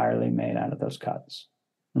was entirely made out of those cuts?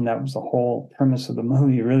 And that was the whole premise of the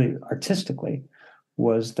movie, really artistically,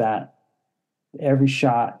 was that every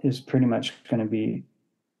shot is pretty much going to be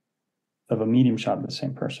of a medium shot of the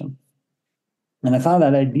same person. And I thought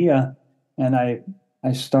of that idea, and I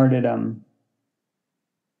started and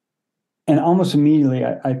almost immediately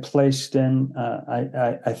I placed in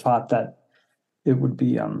I thought that it would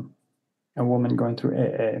be a woman going through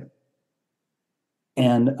AA.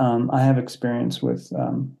 And I have experience with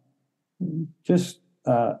just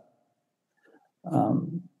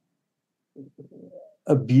um,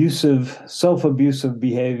 self-abusive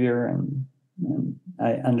behavior, and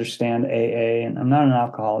I understand AA, and I'm not an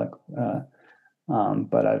alcoholic,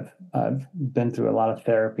 but I've been through a lot of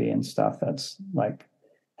therapy and stuff that's like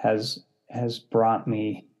has brought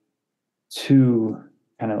me to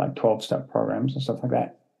kind of like 12-step programs and stuff like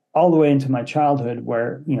that, all the way into my childhood,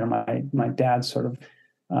 where, you know, my dad sort of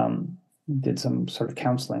did some sort of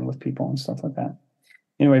counseling with people and stuff like that.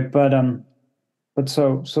 Anyway, but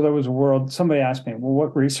so there was a world. Somebody asked me, well,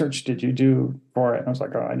 what research did you do for it? And I was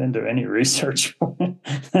like, oh, I didn't do any research for it.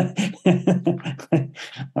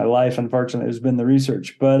 My life, unfortunately, has been the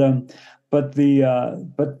research. But the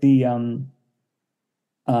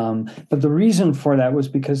reason for that was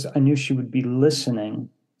because I knew she would be listening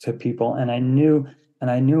to people, and I knew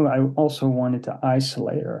I also wanted to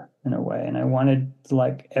isolate her. in a way. And I wanted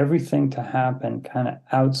like everything to happen kind of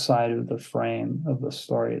outside of the frame of the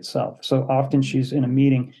story itself. So often she's in a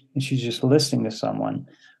meeting and she's just listening to someone,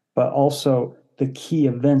 but also the key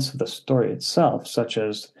events of the story itself, such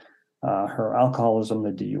as her alcoholism,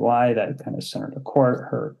 the DUI that kind of sent her to court,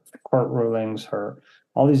 her court rulings, her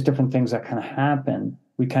all these different things that kind of happen.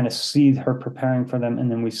 We kind of see her preparing for them,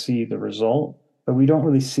 and then we see the result, but we don't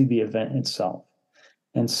really see the event itself.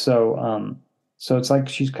 And so it's like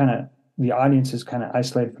she's kind of the audience is kind of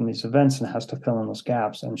isolated from these events and has to fill in those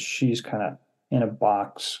gaps, and she's kind of in a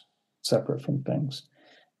box separate from things.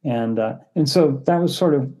 And so that was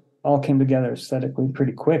sort of all came together aesthetically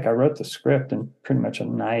pretty quick. I wrote the script in pretty much a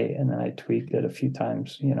night, and then I tweaked it a few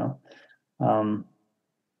times, you know.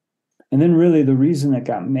 And then really the reason it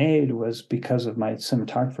got made was because of my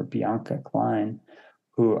cinematographer, Bianca Klein,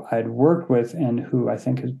 who I'd worked with and who I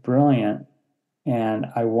think is brilliant. And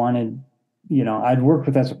I wanted, you know, I'd worked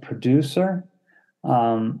with as a producer.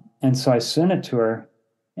 And so I sent it to her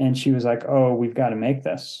and she was like, oh, we've got to make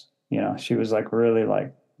this. You know, she was like, really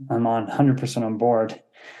like, I'm on 100% on board.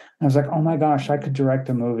 I was like, oh my gosh, I could direct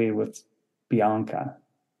a movie with Bianca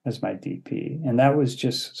as my DP. And that was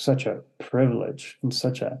just such a privilege and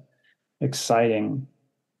such a exciting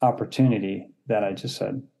opportunity that I just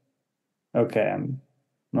said, okay, I'm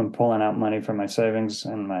pulling out money from my savings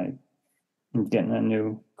and I'm getting a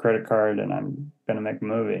new credit card and I'm going to make a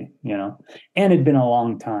movie, you know. And it'd been a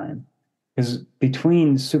long time because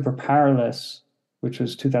between Super Powerless, which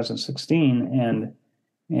was 2016,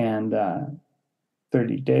 and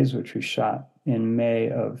 30 Days, which we shot in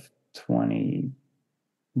May of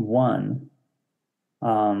 21,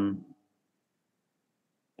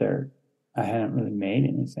 I hadn't really made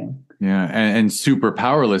anything. Yeah, and Super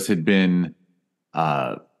Powerless had been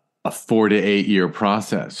a 4 to 8 year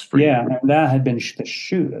process for you. Yeah, and that had been the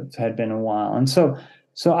shoot. It had been a while, and so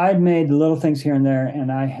I'd made little things here and there, and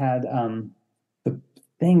I had a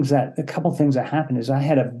couple things that happened is I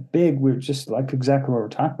had a big. We're just like exactly what we're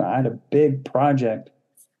talking about. I had a big project,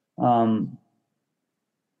 you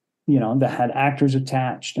know, that had actors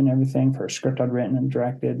attached and everything for a script I'd written and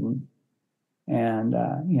directed, and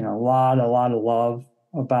you know, a lot of love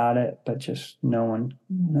about it, but just no one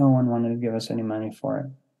wanted to give us any money for it.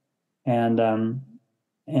 And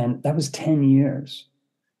that was 10 years.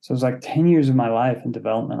 So it was like 10 years of my life in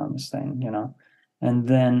development on this thing, you know. And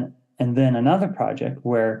then another project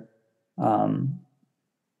where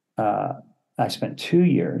I spent 2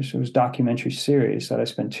 years. It was a documentary series that I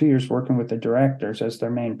spent 2 years working with the directors as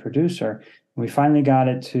their main producer. We finally got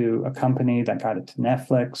it to a company that got it to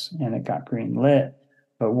Netflix, and it got green lit.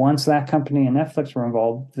 But once that company and Netflix were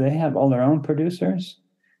involved, they had all their own producers,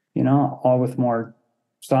 you know, all with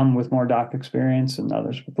some with more doc experience and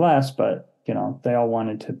others with less, but, you know, they all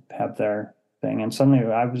wanted to have their thing. And suddenly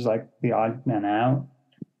I was like the odd man out,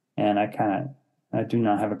 and I do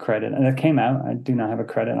not have a credit. And it came out, I do not have a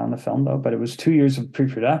credit on the film though, but it was 2 years of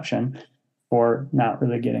pre-production for not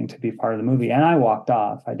really getting to be part of the movie. And I walked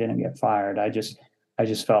off. I didn't get fired. I just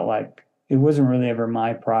felt like it wasn't really ever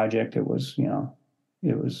my project. It was, you know,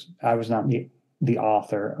 I was not the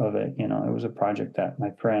author of it. You know, it was a project that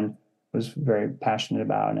my friend was very passionate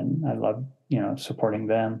about, and I loved, you know, supporting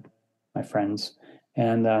them, my friends.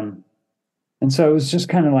 And so it was just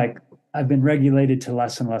kind of like, I've been regulated to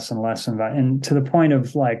less and less and less. And to the point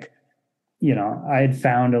of like, you know, I had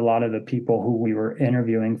found a lot of the people who we were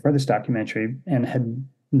interviewing for this documentary and had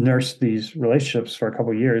nursed these relationships for a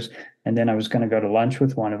couple of years. And then I was going to go to lunch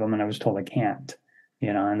with one of them, and I was told I can't,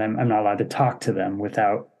 you know, and I'm not allowed to talk to them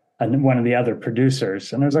without one of the other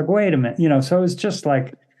producers. And I was like, wait a minute, you know, so it was just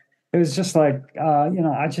like, you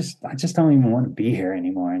know, I just don't even want to be here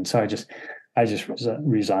anymore. And so I just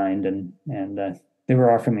resigned, and they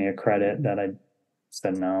were offering me a credit that I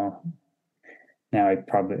said no. Now I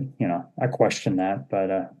probably, you know, I question that,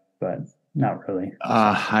 but not really.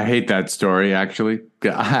 I hate that story. Actually,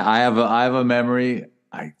 I have a memory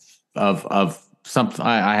of something.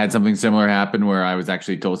 I had something similar happen where I was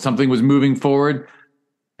actually told something was moving forward,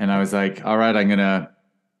 and I was like, all right, I'm gonna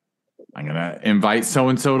invite so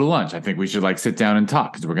and so to lunch. I think we should like sit down and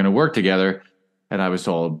talk because we're gonna work together. And I was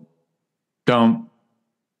told, don't.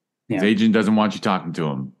 Yeah. His agent doesn't want you talking to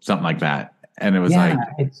him, something like that. And it was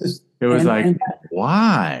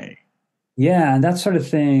why? Yeah, that sort of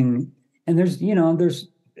thing. And there's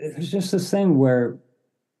just this thing where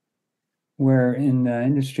in the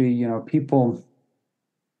industry, you know, people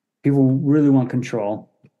really want control.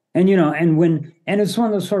 And, you know, and it's one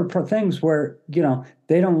of those sort of things where, you know,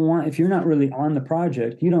 they don't want, if you're not really on the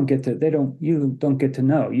project, you don't get to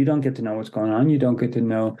know what's going on. You don't get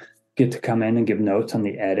to come in and give notes on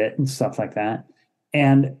the edit and stuff like that.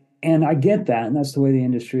 And and I get that, and that's the way the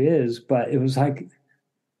industry is. But it was like,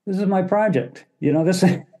 this is my project. This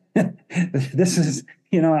this is,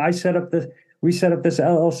 I set up this we set up this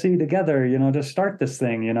LLC together, to start this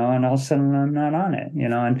thing, and all of a sudden I'm not on it,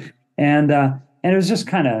 and it was just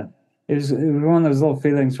kind of it was one of those little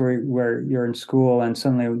feelings where you're in school and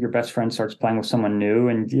suddenly your best friend starts playing with someone new,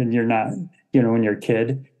 and you're not, when you're a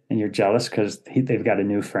kid and you're jealous because they've got a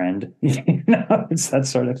new friend. It's that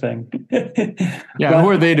sort of thing. Yeah, But who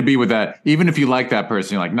are they to be with that? Even if you like that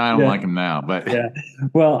person, you're like, no, I don't yeah, like him now. But yeah.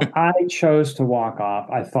 Well, I chose to walk off.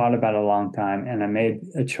 I thought about it a long time and I made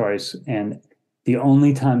a choice. And the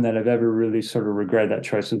only time that I've ever really sort of regretted that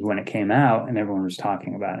choice was when it came out and everyone was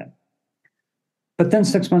talking about it. But then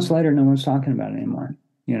 6 months later, no one's talking about it anymore,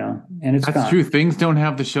 and it's that's gone. true. Things don't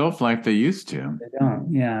have the shelf life they used to. They don't.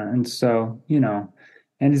 Yeah. And so,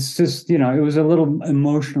 and it's just, it was a little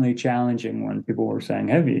emotionally challenging when people were saying,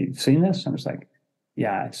 have you seen this? I was like,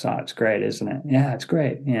 yeah, I saw it. It's great, isn't it? Yeah, it's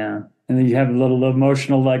great. Yeah. And then you have a little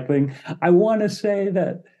emotional like thing. I want to say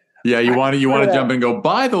that. Yeah, you want to jump in and go,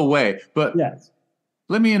 by the way, but Yes.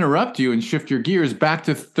 let me interrupt you and shift your gears back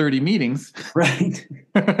to 30 meetings. Right.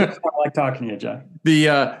 I like talking to you, Jeff.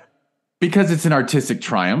 Because it's an artistic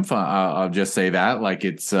triumph, I'll just say that. Like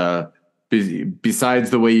it's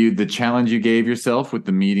besides the challenge you gave yourself with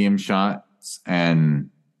the medium shots,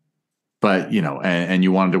 but and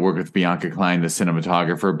you wanted to work with Bianca Klein, the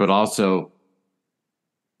cinematographer, but also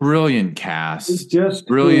brilliant cast, It's just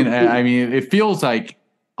brilliant. I mean, it feels like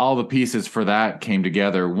all the pieces for that came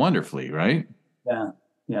together wonderfully, right? Yeah.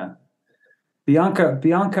 Yeah. Bianca,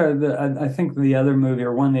 I think the other movie,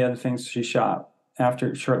 or one of the other things she shot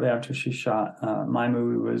shortly after she shot my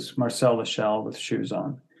movie, was Marcel the Shell with Shoes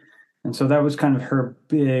On. And so that was kind of her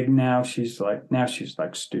big, now she's like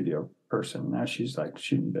studio person. Now she's like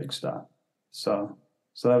shooting big stuff. So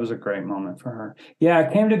that was a great moment for her. Yeah,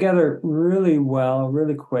 it came together really well,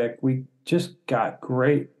 really quick. We just got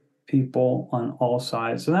great people on all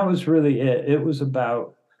sides. And that was really it. It was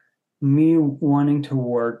about me wanting to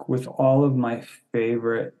work with all of my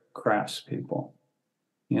favorite craftspeople.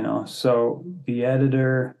 So the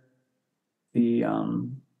editor, the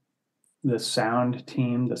sound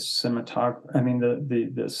team, the cinematographer, I mean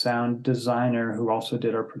the sound designer who also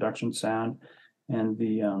did our production sound, and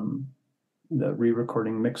the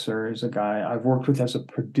re-recording mixer is a guy I've worked with as a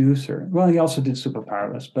producer. Well, he also did Super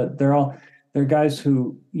Powerless, but they're guys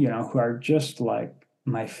who who are just like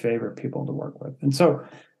my favorite people to work with. And so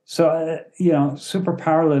Super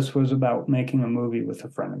Powerless was about making a movie with a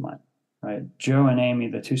friend of mine, right? Joe and Amy,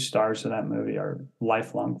 the two stars of that movie, are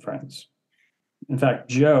lifelong friends. In fact,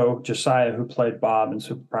 Josiah, who played Bob in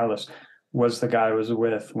Super Powerless, was the guy I was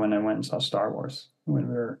with when I went and saw Star Wars when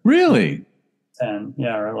we were Really 10,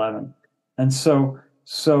 yeah, or 11. And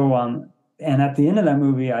and at the end of that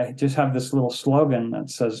movie, I just have this little slogan that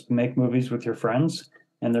says, make movies with your friends.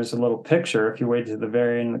 And there's a little picture. If you wait to the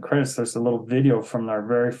very end of the credits, there's a little video from our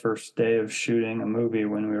very first day of shooting a movie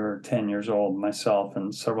when we were 10 years old, myself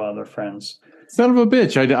and several other friends. son of a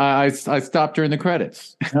bitch! I stopped during the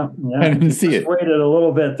credits. Yeah, I didn't see it. Waited a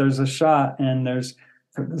little bit. There's a shot, and there's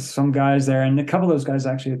some guys there, and a couple of those guys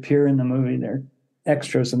actually appear in the movie. They're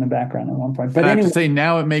extras in the background at one point. But I have anyway, to say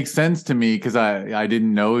now it makes sense to me because I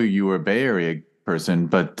didn't know you were a Bay Area person,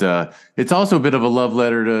 but it's also a bit of a love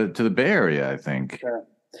letter to the Bay Area, I think. sure.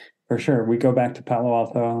 For sure. We go back to Palo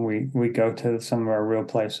Alto and we go to some of our real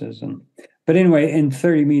places. But anyway, in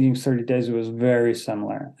 30 meetings, 30 days, it was very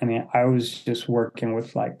similar. I mean, I was just working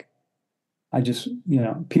with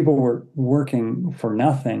people were working for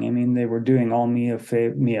nothing. I mean, they were doing all me a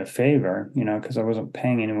favor, because I wasn't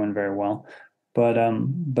paying anyone very well. But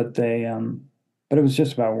it was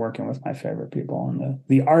just about working with my favorite people and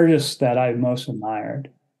the artists that I most admired.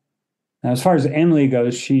 Now, as far as Emily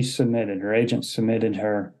goes, her agent submitted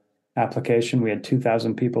her application. We had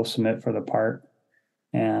 2,000 people submit for the part,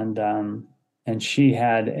 and she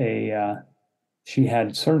had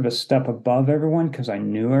sort of a step above everyone because I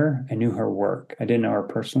knew her work. I didn't know her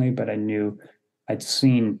personally, but I'd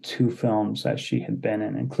seen 2 films that she had been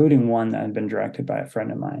in, including one that had been directed by a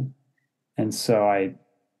friend of mine. And so I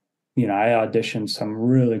auditioned some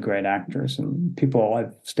really great actors and people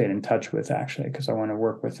I've stayed in touch with actually because I want to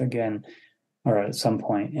work with again or at some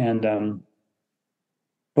point.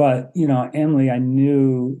 But Emily, I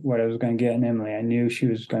knew what I was going to get in Emily. I knew she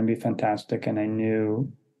was going to be fantastic, and I knew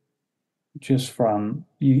just from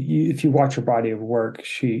if you watch her body of work,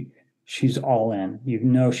 she's all in.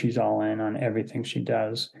 She's all in on everything she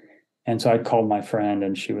does. And so I called my friend,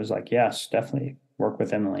 and she was like, "Yes, definitely work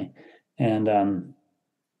with Emily." And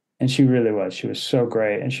she really was. She was so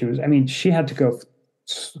great, and she had to go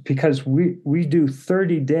because we do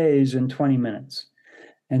 30 days in 20 minutes.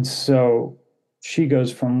 And so she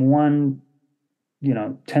goes from one,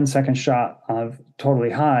 10-second shot of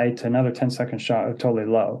totally high to another 10-second shot of totally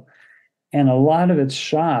low. And a lot of it's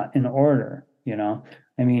shot in order,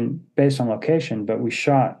 I mean, based on location, but we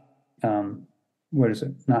shot, what is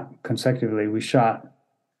it? Not consecutively. We shot,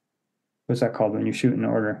 what's that called when you shoot in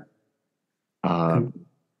order?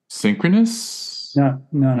 Synchronous? No.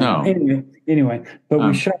 No. Anyway, but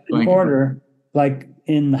we shot in blanking. order, like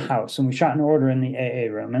in the house, and we shot in order in the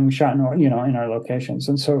AA room, and we shot in order, in our locations.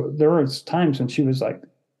 And so there was times when she was like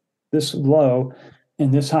this low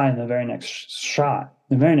and this high in the very next shot,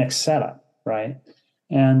 the very next setup, right?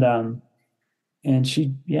 And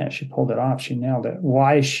she pulled it off. She nailed it.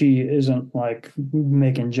 Why she isn't like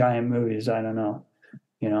making giant movies, I don't know.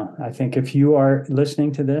 I think if you are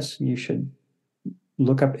listening to this, you should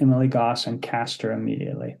look up Emily Goss and cast her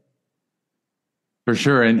immediately. For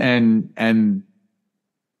sure. And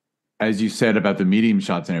as you said about the medium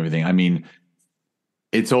shots and everything, I mean,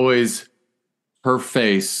 it's always her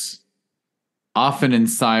face, often in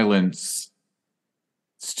silence,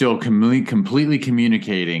 still completely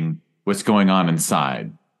communicating what's going on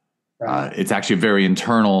inside. Right. It's actually very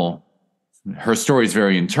internal. Her story is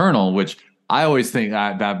very internal, which I always think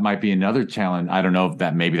that might be another challenge. I don't know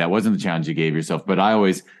if maybe that wasn't the challenge you gave yourself, but I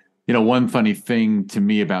always, one funny thing to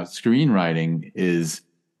me about screenwriting is,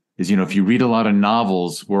 if you read a lot of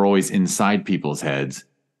novels, we're always inside people's heads.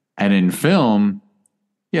 And in film,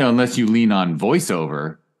 unless you lean on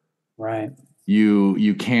voiceover, right,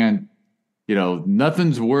 you can't,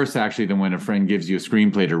 nothing's worse actually than when a friend gives you a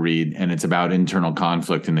screenplay to read and it's about internal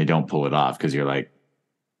conflict and they don't pull it off because you're like,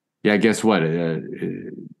 yeah, guess what?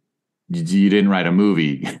 You didn't write a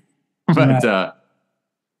movie. But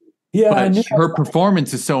her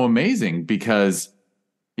performance is so amazing because,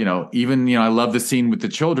 even, I love the scene with the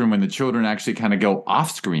children when the children actually kind of go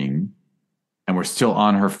off screen and we're still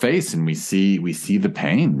on her face and we see the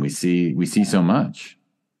pain. We see so much.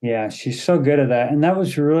 Yeah, she's so good at that. And that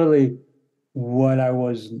was really what I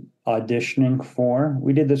was auditioning for.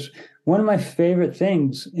 We did this. One of my favorite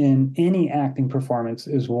things in any acting performance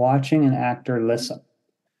is watching an actor listen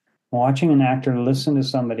to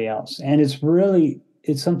somebody else. And it's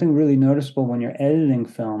something really noticeable when you're editing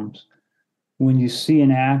films, when you see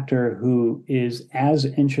an actor who is as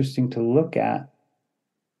interesting to look at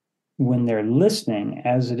when they're listening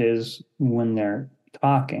as it is when they're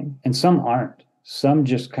talking. And some aren't. Some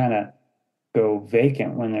just kind of go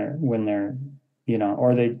vacant when they're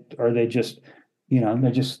or they just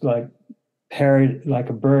they're just like parrot like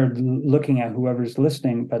a bird looking at whoever's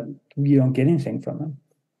listening, but you don't get anything from them.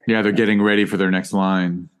 Yeah, they're getting ready for their next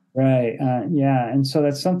line. Right. And so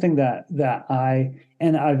that's something that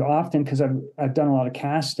I've often, because I've done a lot of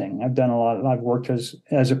casting. I've worked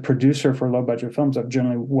as a producer for low budget films. I've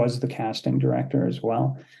generally was the casting director as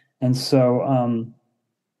well. And so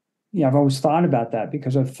I've always thought about that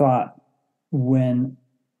because I've thought when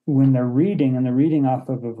they're reading and they're reading off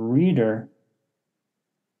of a reader,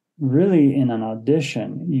 really in an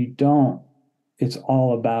audition, it's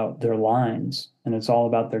all about their lines and it's all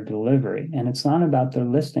about their delivery and it's not about their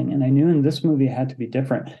listening. And I knew in this movie it had to be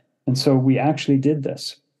different. And so we actually did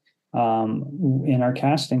this in our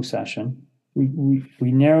casting session. We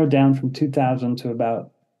narrowed down from 2,000 to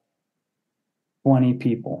about 20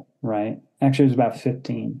 people, right? Actually, it was about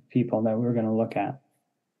 15 people that we were going to look at.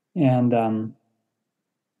 And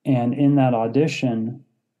in that audition,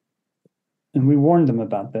 and we warned them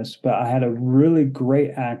about this, but I had a really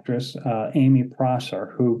great actress, Amy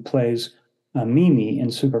Prosser, who plays Mimi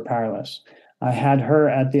in Super Powerless. I had her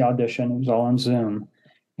at the audition. It was all on Zoom.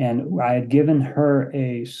 And I had given her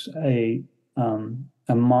a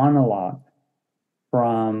monologue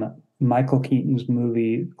from Michael Keaton's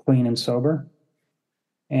movie Clean and Sober.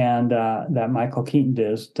 And that Michael Keaton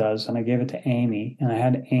does, and I gave it to Amy, and I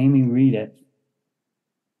had Amy read it.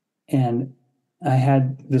 And I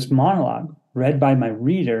had this monologue read by my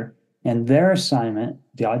reader, and their assignment,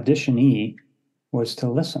 the auditionee, was to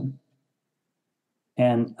listen.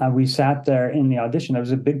 And we sat there in the audition. That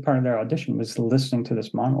was a big part of their audition, was listening to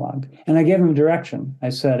this monologue. And I gave them direction. I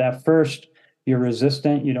said, at first, you're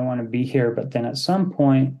resistant, you don't want to be here, but then at some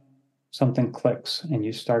point, something clicks, and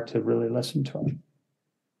you start to really listen to it.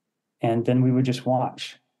 And then we would just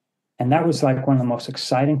watch. And that was like one of the most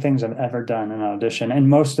exciting things I've ever done in an audition. And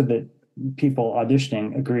most of the people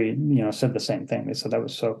auditioning agreed, said the same thing. They said that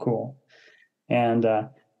was so cool. And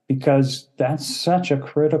because that's such a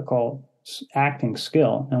critical acting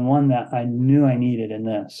skill and one that I knew I needed in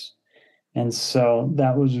this. And so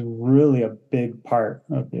that was really a big part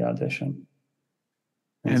of the audition.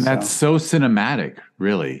 And And that's so, so cinematic,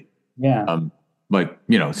 really. yeah, Um, but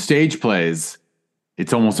stage plays,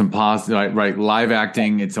 it's almost impossible, right? Live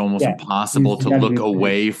acting, it's almost yeah, impossible you to got to look be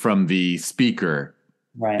away from the speaker,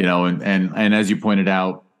 right. and as you pointed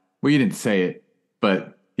out, well, you didn't say it,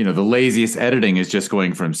 but the laziest editing is just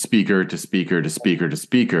going from speaker to speaker to speaker to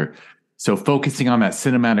speaker. So focusing on that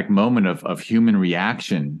cinematic moment of human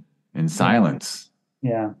reaction in Yeah, silence.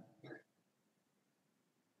 yeah,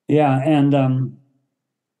 yeah,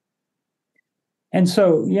 and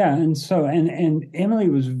so yeah, and Emily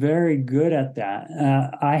was very good at that.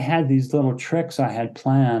 I had these little tricks I had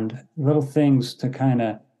planned, little things to kind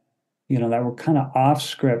of that were kind of off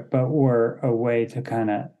script, but were a way to kind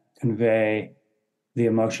of convey the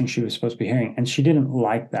emotion she was supposed to be hearing. And she didn't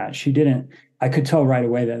like that. She didn't, I could tell right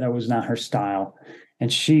away that that was not her style.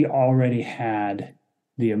 And she already had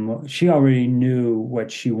she already knew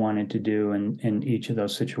what she wanted to do in each of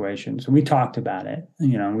those situations. And we talked about it,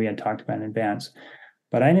 we had talked about it in advance,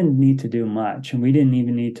 but I didn't need to do much. And we didn't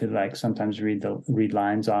even need to like sometimes read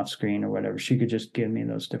lines off screen or whatever. She could just give me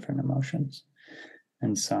those different emotions.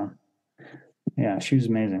 And so, yeah, she was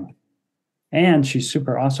amazing. And she's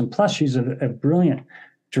super awesome. Plus, she's a brilliant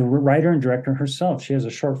writer and director herself. She has a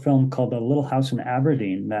short film called A Little House in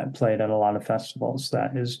Aberdeen that played at a lot of festivals.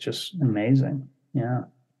 That is just amazing. Yeah.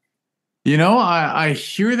 I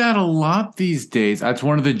hear that a lot these days. That's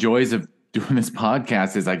one of the joys of doing this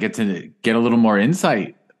podcast is I get to get a little more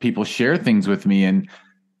insight. People share things with me,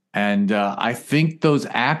 and I think those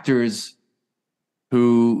actors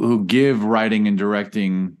who give writing and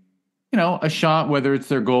directing, a shot, whether it's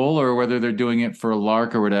their goal or whether they're doing it for a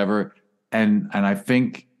lark or whatever. And I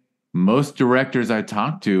think most directors I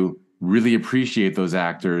talk to really appreciate those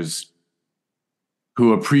actors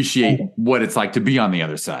who appreciate what it's like to be on the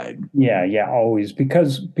other side. Yeah, yeah, always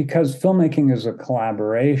because filmmaking is a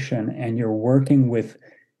collaboration and you're working with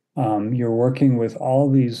all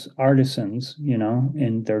these artisans,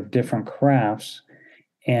 in their different crafts.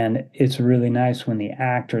 And it's really nice when the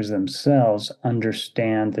actors themselves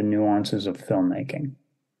understand the nuances of filmmaking,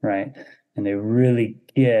 right? And they really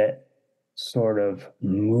get sort of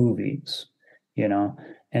movies, you know?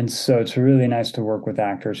 And so it's really nice to work with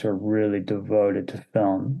actors who are really devoted to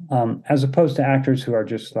film, as opposed to actors who are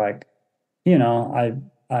just like, you know,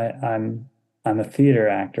 I, I, I'm, I'm a theater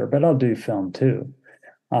actor, but I'll do film too.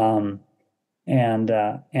 Um, and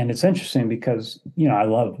it's interesting because I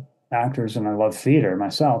love actors and I love theater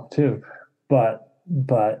myself too, but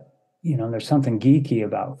there's something geeky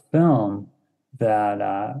about film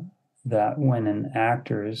that when an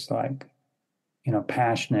actor is like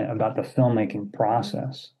passionate about the filmmaking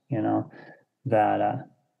process, that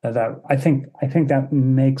I think that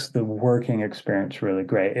makes the working experience really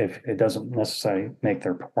great. If it doesn't necessarily make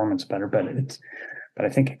their performance better, but I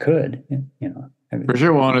think it could, For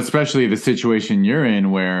sure. Well, and especially the situation you're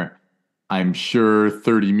in where I'm sure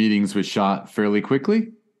 30 meetings was shot fairly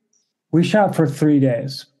quickly. We shot for 3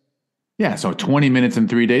 days. Yeah, so 20 minutes in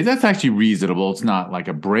 3 days, that's actually reasonable. It's not like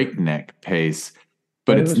a breakneck pace,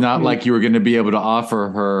 but But it it's was not pretty, like you were going to be able to offer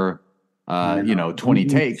her, no, 20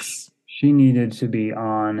 takes. she needed to be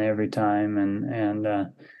on every time,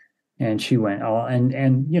 and she went all,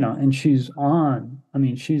 and she's on. I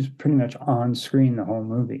mean, she's pretty much on screen the whole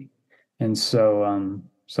movie. And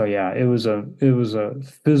so yeah, it was a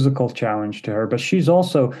physical challenge to her, but she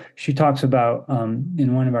talks about,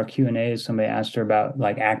 in one of our Q&As, somebody asked her about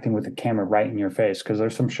like acting with the camera right in your face, because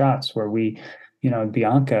there's some shots where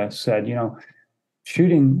Bianca said,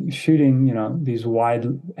 shooting, these wide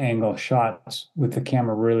angle shots with the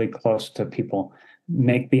camera really close to people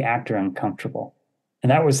make the actor uncomfortable.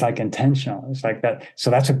 And that was like intentional. It's like that. So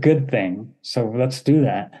that's a good thing. So let's do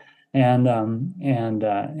that. And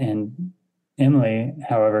Emily,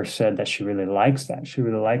 however, said that she really likes that. She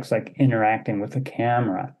really likes like interacting with the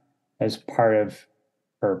camera as part of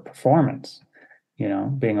her performance,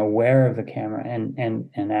 being aware of the camera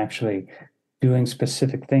and actually doing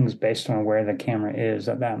specific things based on where the camera is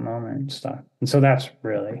at that moment and stuff. And so that's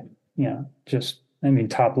really, just, I mean,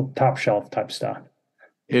 top shelf type stuff.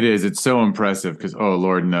 It is. It's so impressive because, oh,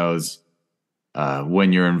 Lord knows,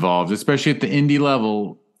 when you're involved, especially at the indie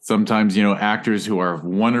level, sometimes, actors who are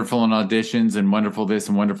wonderful in auditions and wonderful this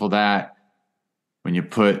and wonderful that, when you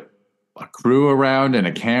put a crew around and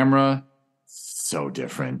a camera, so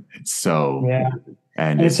different. It's so, Yeah.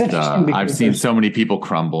 and And it's interesting I've because seen so many people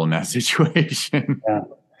crumble in that situation. yeah,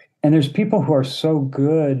 and there's people who are so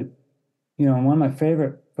good. One of my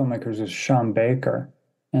favorite filmmakers is Sean Baker,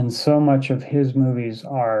 and so much of his movies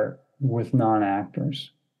are with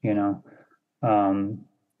non-actors, you know,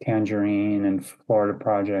 Tangerine and Florida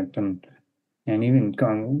Project, and even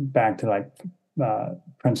going back to like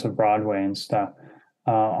Prince of Broadway and stuff.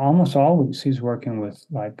 Almost always he's working with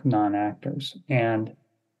like non-actors, and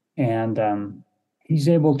he's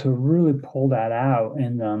able to really pull that out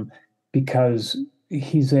in them because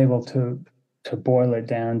he's able to boil it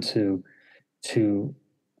down to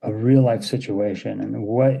a real life situation and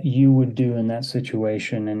what you would do in that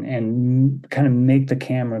situation, and kind of make the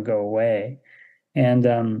camera go away, and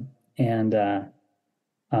um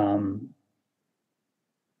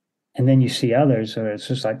and then you see others, so it's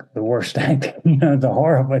just like the worst acting, the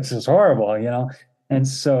horrible, it's just horrible. And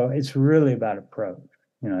so it's really about approach.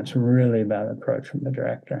 It's really about approach from the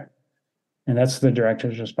director. And that's the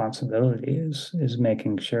director's responsibility is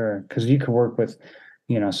making sure, because you could work with,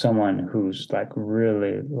 someone who's like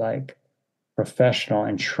really like professional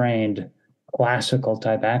and trained classical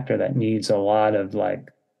type actor that needs a lot of like,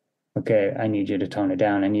 okay, I need you to tone it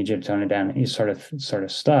down. I need you to tone it down. You sort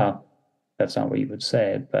of stuff. That's not what you would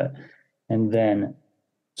say, but and then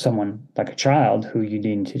someone like a child who you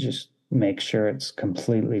need to just make sure it's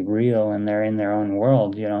completely real and they're in their own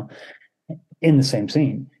world, in the same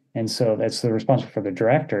scene. And so that's the responsible for the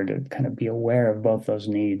director to kind of be aware of both those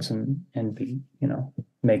needs and be,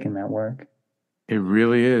 making that work. It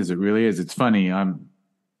really is. It really is. It's funny.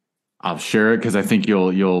 I'll share it because I think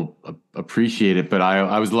you'll appreciate it. But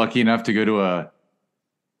I was lucky enough to go to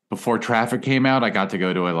before Traffic came out, I got to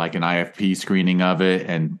go to like an IFP screening of it,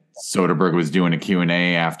 and Soderbergh was doing a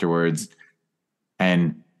Q&A afterwards.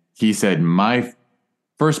 And he said, my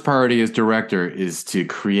first priority as director is to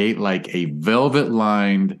create like a velvet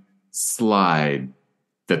lined slide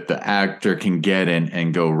that the actor can get in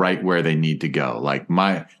and go right where they need to go.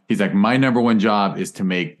 He's like, my number one job is to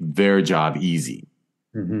make their job easy.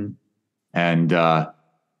 Mm-hmm. And,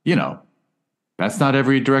 that's not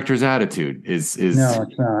every director's attitude No, it's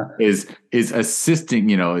not. is assisting,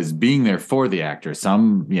 is being there for the actor.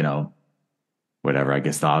 Some, whatever, I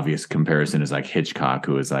guess the obvious comparison is like Hitchcock,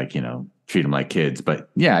 who is like, treat them like kids. But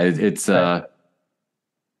yeah, it's right.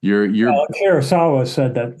 you're Kurosawa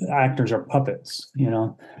said that actors are puppets,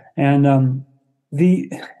 and the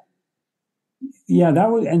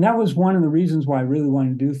that was one of the reasons why I really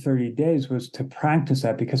wanted to do 30 days, was to practice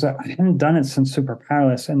that, because I hadn't done it since Super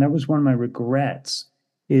Powerless, and that was one of my regrets,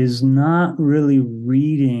 is not really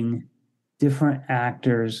reading different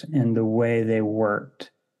actors and the way they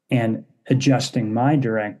worked and adjusting my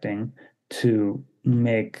directing to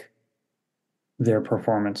make their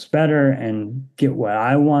performance better and get what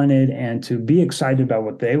I wanted and to be excited about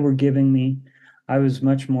what they were giving me. I was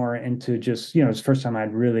much more into just, it's the first time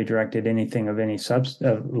I'd really directed anything of any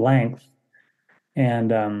length.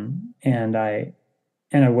 And I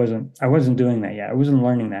wasn't doing that yet. I wasn't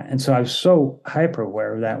learning that. And so I was so hyper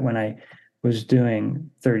aware of that when I was doing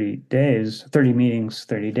 30 meetings,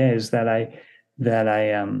 30 days, that I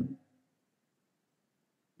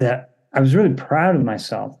was really proud of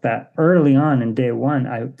myself that early on in day one,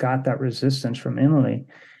 I got that resistance from Emily,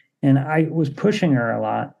 and I was pushing her a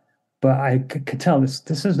lot, but I could tell this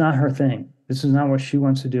is not her thing. This is not what she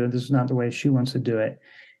wants to do. This is not the way she wants to do it.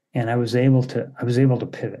 And I was able to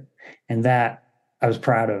pivot, and that I was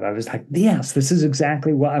proud of. I was like, yes, this is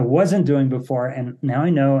exactly what I wasn't doing before, and now I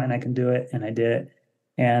know, and I can do it, and I did it,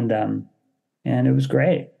 and it was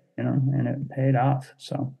great, and it paid off.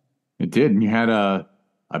 So it did, and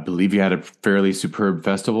I believe you had a fairly superb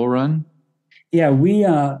festival run. Yeah, we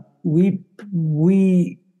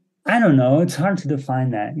I don't know. It's hard to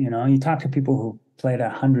define that. You talk to people who played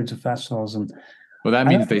at hundreds of festivals, and well, that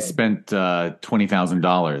means they spent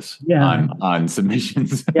 $20,000 yeah, on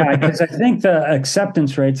submissions. yeah, because I think the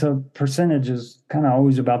acceptance rates of percentage is kind of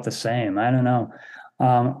always about the same. I don't know.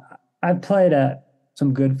 I've played at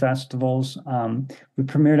some good festivals. We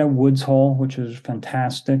premiered at Woods Hole, which was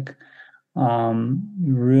fantastic.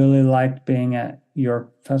 Really liked being at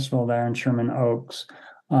York Festival there in Sherman Oaks.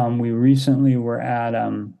 We recently were at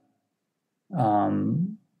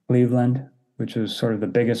Cleveland, which was sort of the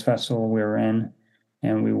biggest festival we were in,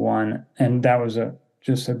 and we won. And that was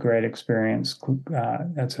just a great experience.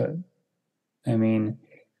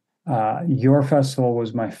 Your festival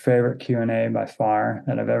was my favorite Q&A by far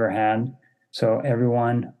that I've ever had. So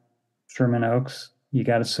everyone, Sherman Oaks, you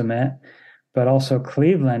got to submit. But also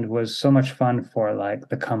Cleveland was so much fun for like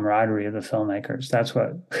the camaraderie of the filmmakers. That's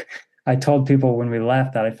what I told people when we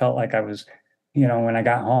left, that I felt like I was, when I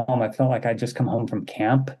got home, I felt like I'd just come home from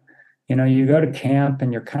camp. You go to camp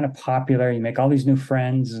and you're kind of popular, you make all these new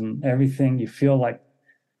friends and everything. You feel like,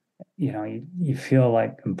 you feel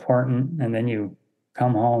like important, and then you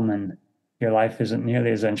come home and your life isn't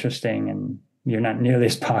nearly as interesting and you're not nearly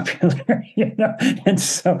as popular, and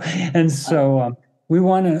so we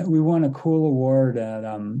won a cool award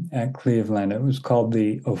at Cleveland. It was called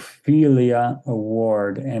the Ophelia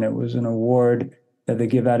Award, and it was an award that they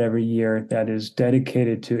give out every year that is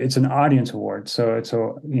dedicated to, it's an audience award. So it's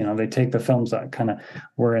a, they take the films that kind of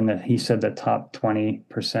were in he said the top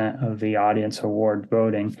 20% of the audience award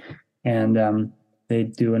voting, and they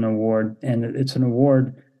do an award, and it's an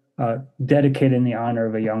award dedicated in the honor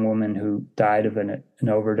of a young woman who died of an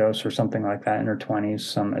overdose or something like that in her 20s,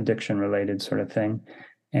 some addiction related sort of thing.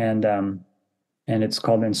 And it's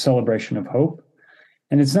called In Celebration of Hope.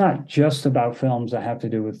 And it's not just about films that have to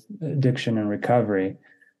do with addiction and recovery.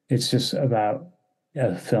 It's just about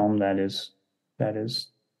a film that is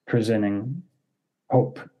presenting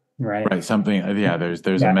hope, right? Right. Something. Yeah. There's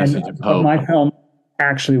a message of But hope. my film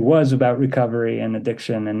actually was about recovery and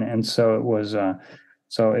addiction, and so it was.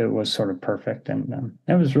 So it was sort of perfect, and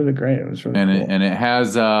it was really great. It was really cool. It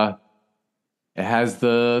has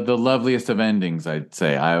the loveliest of endings, I'd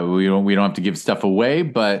say. We don't have to give stuff away,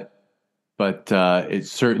 but it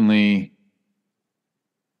certainly,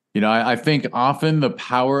 I think often the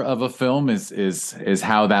power of a film is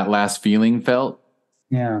how that last feeling felt.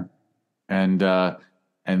 Yeah. And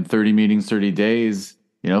 30 meetings, 30 days,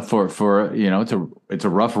 for it's a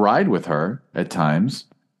rough ride with her at times.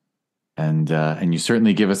 And you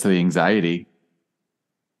certainly give us the anxiety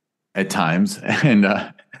at times. And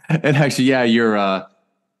actually, yeah, your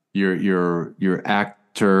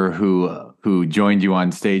actor who joined you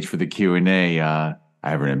on stage for the Q&A, I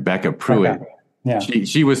have her name, Becca Pruitt. Okay. Yeah.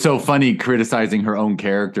 She was so funny criticizing her own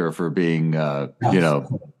character for being,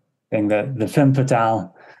 being the femme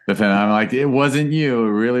fatale. I'm like, it wasn't you.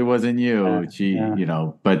 It really wasn't you.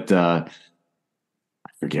 But I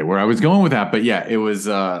forget where I was going with that. But yeah, it was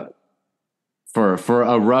for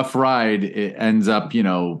a rough ride. It ends up,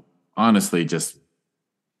 honestly, just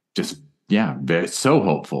yeah, so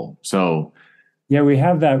hopeful. So yeah, we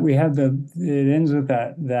have that. It ends with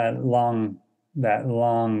that long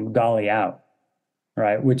dolly out,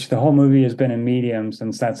 right? Which the whole movie has been in medium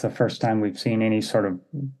since that's the first time we've seen any sort of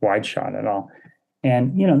wide shot at all.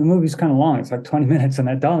 And the movie's kind of long. It's like 20 minutes, and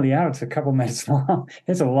that dolly out's a couple minutes long.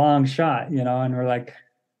 It's a long shot, and we're like,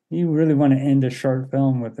 you really want to end a short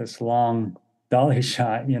film with this long dolly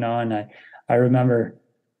shot, And I remember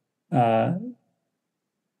texting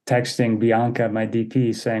Bianca, my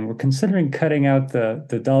DP, saying, we're considering cutting out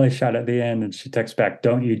the dolly shot at the end. And she texts back,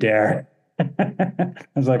 don't you dare. I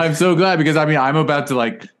was like, I'm so glad, because I'm about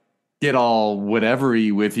to get all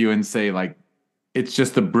whatever-y with you and say it's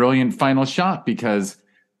just a brilliant final shot, because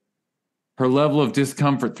her level of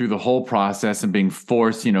discomfort through the whole process and being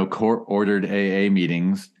forced, court-ordered AA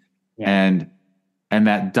meetings, and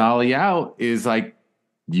that dolly out is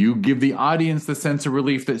you give the audience the sense of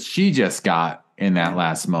relief that she just got in that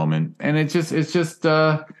last moment. And it's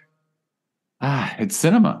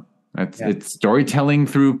cinema. It's storytelling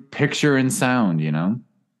through picture and sound,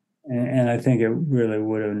 And I think it really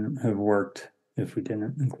wouldn't have worked if we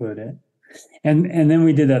didn't include it. And then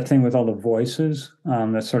we did that thing with all the voices.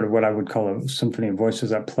 That's sort of what I would call a symphony of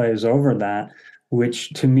voices that plays over that,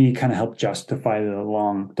 which to me kind of helped justify the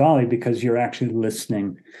long dolly, because you're actually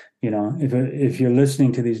listening. If you're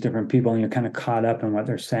listening to these different people and you're kind of caught up in what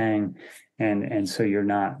they're saying, and so you're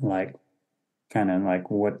not what,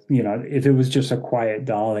 if it was just a quiet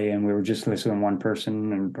dolly and we were just listening to one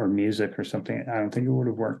person or music or something, I don't think it would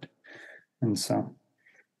have worked. And so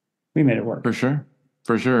we made it work. For sure.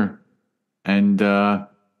 And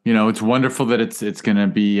it's wonderful that it's going to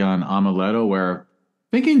be on Amuleto, where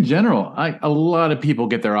I think in general, a lot of people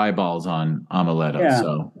get their eyeballs on Amuleto. Yeah.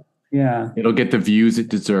 So yeah, it'll get the views it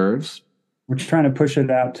deserves. We're trying to push it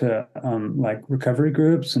out to recovery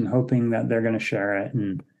groups and hoping that they're going to share it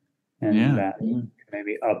and that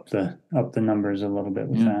maybe up the numbers a little bit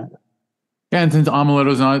with that. Yeah, and since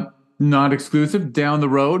Amuleto's not exclusive, down the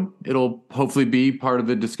road it'll hopefully be part of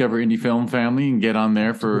the Discover Indie Film family and get on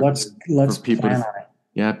there for people plan on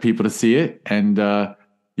it. People to see it. And I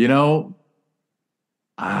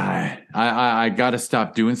got to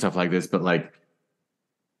stop doing stuff like this, but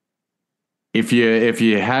if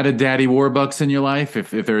you had a Daddy Warbucks in your life,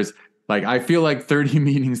 if there's I feel like 30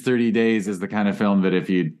 meetings, 30 days is the kind of film that if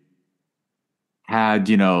you had,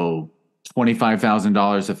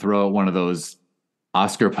 $25,000 to throw at one of those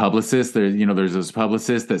Oscar publicists, there's those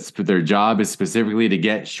publicists that their job is specifically to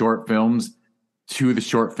get short films to the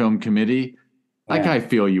short film committee. I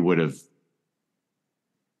feel you would have.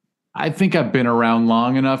 I think I've been around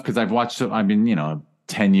long enough, because I've been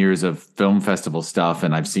 10 years of film festival stuff,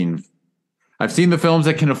 and I've seen the films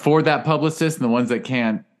that can afford that publicist and the ones that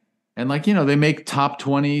can't. And they make top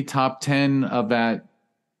 20, top 10 of that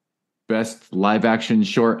best live action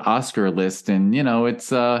short Oscar list, and it's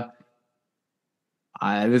this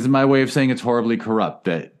is my way of saying it's horribly corrupt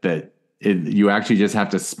you actually just have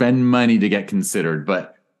to spend money to get considered.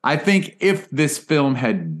 But I think if this film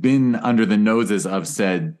had been under the noses of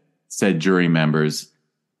said jury members,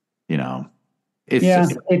 it's Yeah,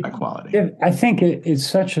 just a quality. I think it's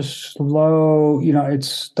such a slow, it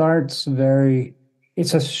starts very,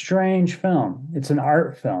 it's a strange film. It's an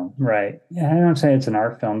art film, right? I don't say it's an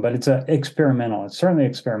art film, but it's experimental. It's certainly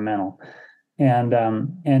experimental. And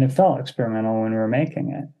it felt experimental when we were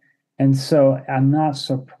making it. And so I'm not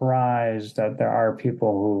surprised that there are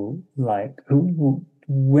people who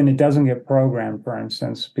when it doesn't get programmed, for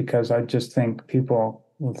instance, because I just think people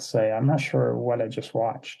will say, I'm not sure what I just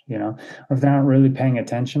watched, or if they're not really paying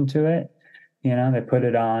attention to it, they put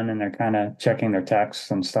it on and they're kind of checking their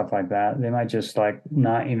texts and stuff like that. They might just like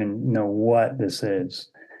not even know what this is.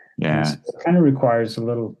 And Yeah, so it kind of requires a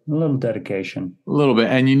little dedication. a little bit.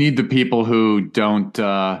 And you need the people who don't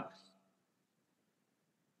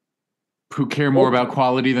who care more about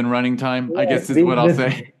quality than running time, I Yeah, guess is what I'll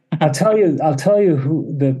say. I'll tell you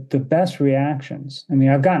who the best reactions. I mean,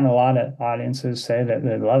 I've gotten a lot of audiences say that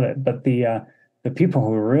they love it, but the people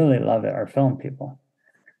who really love it are film people.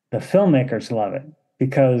 The filmmakers love it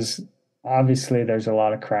because obviously there's a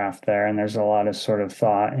lot of craft there and there's a lot of sort of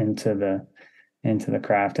thought into the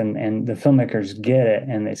craft, and the filmmakers get it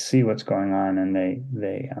and they see what's going on, and they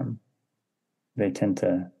tend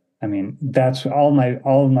to. I mean, that's all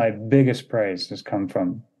of my biggest praise has come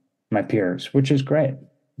from my peers, which is great.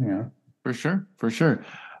 For sure, for sure.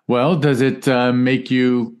 Well, does it make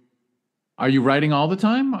you? Are you writing all the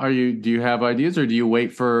time? Do you have ideas, or do you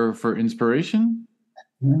wait for inspiration?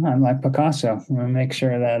 I'm like Picasso. I'm gonna make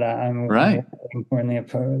sure that I'm Right. waiting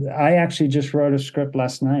for the. I actually just wrote a script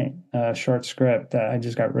last night, a short script that I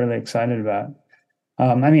just got really excited about.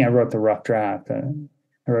 I mean, I wrote the rough draft.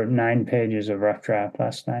 I wrote 9 pages of rough draft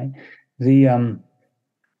last night. The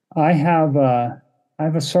I have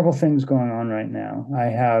several things going on right now. I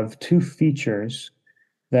have 2 features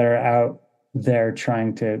that are out there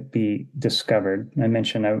trying to be discovered. I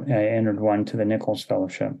mentioned I entered one to the Nichols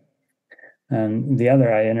Fellowship, and the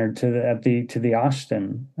other I entered to the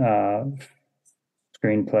Austin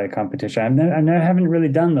screenplay competition. I haven't really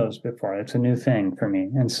done those before. It's a new thing for me,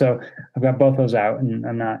 and so I've got both those out, and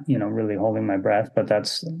I'm not really holding my breath, but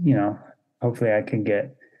that's hopefully I can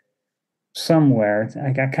get somewhere. I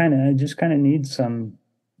just kind of need some.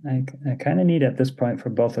 I kind of need at this point for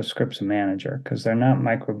both the scripts and manager, because they're not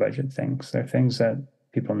micro budget things. They're things that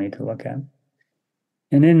people need to look at.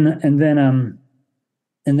 And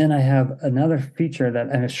then I have another feature that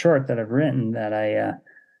and a short that I've written that I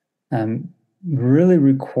really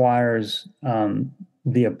requires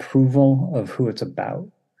the approval of who it's about,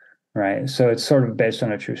 right? So it's sort of based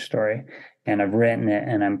on a true story, and I've written it,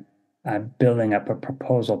 and I'm building up a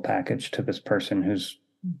proposal package to this person who's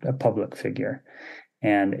a public figure.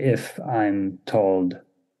 And if I'm told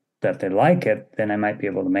that they like it, then I might be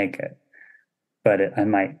able to make it. But I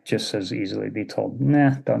might just as easily be told,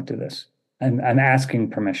 nah, don't do this. I'm asking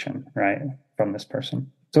permission, right, from this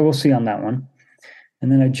person. So we'll see on that one.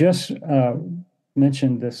 And then I just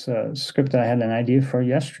mentioned this script that I had an idea for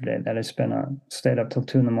yesterday that I stayed up till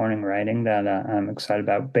 2 a.m. writing, that I'm excited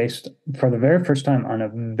about, based for the very first time on a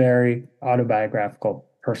very autobiographical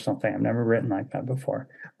personal thing. I've never written like that before,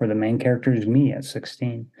 where the main character is me at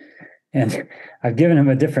 16. And I've given him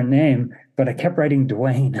a different name, but I kept writing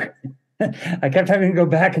Duane. I kept having to go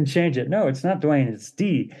back and change it. No, it's not Duane, it's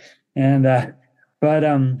D. And but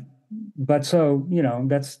so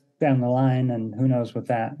that's down the line, and who knows with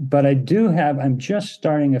that. But I'm just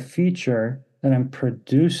starting a feature that I'm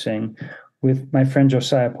producing with my friend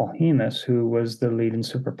Josiah Polhemus, who was the lead in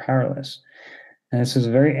Super Powerless. And this is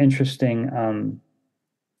a very interesting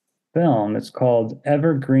film. It's called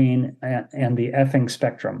Evergreen and the Effing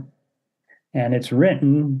Spectrum. And it's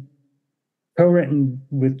co-written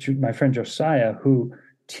with my friend Josiah, who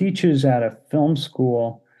teaches at a film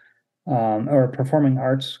school or a performing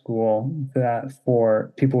arts school that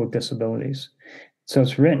for people with disabilities. So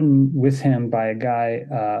it's written with him by a guy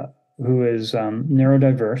who is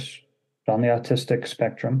neurodiverse, on the autistic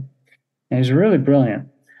spectrum, and he's really brilliant.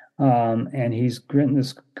 And he's written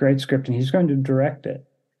this great script, and he's going to direct it.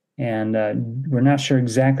 And we're not sure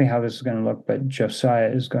exactly how this is going to look, but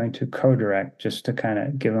Josiah is going to co-direct, just to kind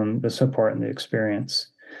of give him the support and the experience.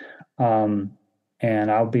 And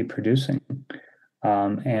I'll be producing.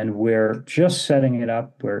 And we're just setting it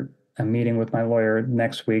up. I'm meeting with my lawyer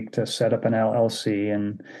next week to set up an LLC,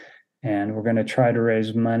 and we're going to try to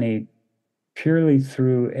raise money purely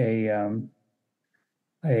through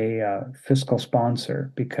fiscal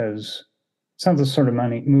sponsor because it's not the sort of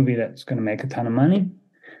movie that's going to make a ton of money,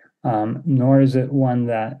 nor is it one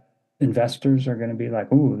that investors are going to be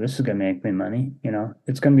like, "Ooh, this is going to make me money."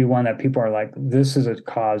 It's going to be one that people are like, "This is a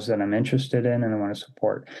cause that I'm interested in and I want to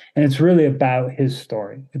support." And it's really about his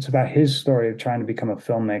story. It's about his story of trying to become a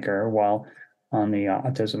filmmaker while on the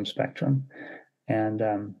autism spectrum, and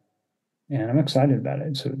I'm excited about it.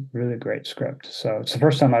 It's a really great script. So it's the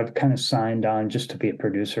first time I've kind of signed on just to be a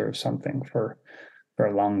producer of something for a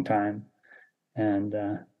long time, and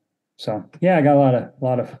so yeah, I got a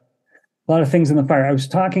lot of things in the fire. I was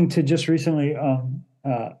talking to just recently um,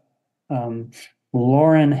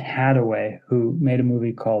 Lauren Hadaway, who made a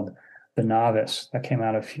movie called The Novice that came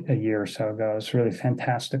out a year or so ago. It's a really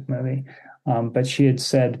fantastic movie. But she had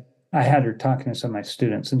said, I had her talking to some of my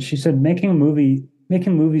students, and she said, making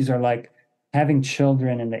movies are like having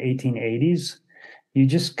children in the 1880s. You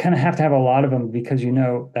just kind of have to have a lot of them because you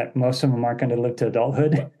know that most of them aren't going to live to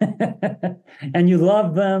adulthood. And you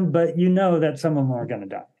love them, but you know that some of them are going to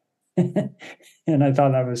die. And I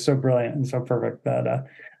thought that was so brilliant and so perfect that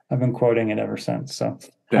I've been quoting it ever since. So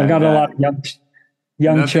I've got a lot of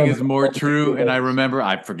young nothing children. is more true. And I remember,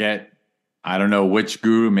 I forget, I don't know which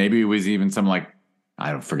guru, maybe it was even some like,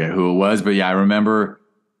 I don't forget who it was, but yeah, I remember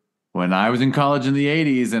when I was in college in the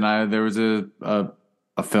 80s and there was a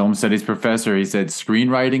film studies professor, he said,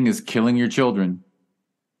 screenwriting is killing your children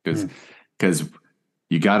because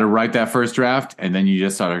you got to write that first draft and then you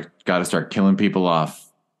just got to start killing people off.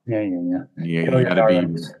 Yeah. You got to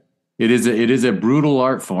be. It is a brutal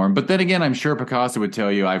art form, but then again, I'm sure Picasso would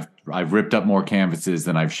tell you I've ripped up more canvases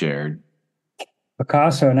than I've shared.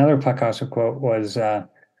 Another Picasso quote was, art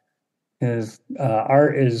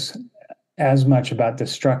is as much about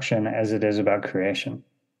destruction as it is about creation.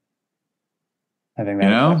 I think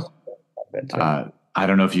I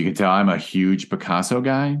don't know if you can tell, I'm a huge Picasso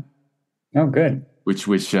guy. Oh, good. Which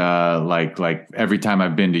like every time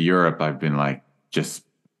I've been to Europe, I've been like just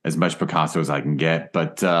as much Picasso as I can get.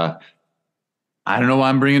 But I don't know why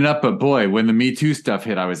I'm bringing it up, but boy, when the Me Too stuff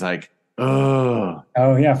hit, I was like, oh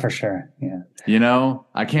yeah, for sure. Yeah.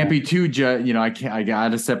 I can't be too I got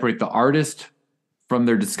to separate the artist from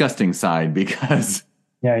their disgusting side because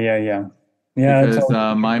because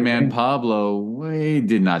my man Pablo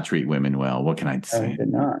did not treat women well. What can I say? No, he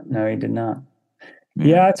did not. No, he did not.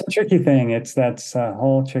 Yeah, it's a tricky thing. That's a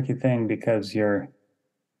whole tricky thing because you're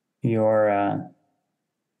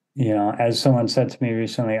as someone said to me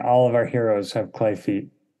recently, all of our heroes have clay feet.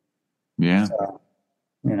 Yeah. So,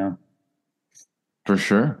 for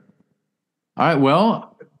sure. All right.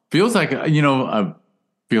 Well, feels like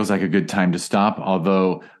feels like a good time to stop.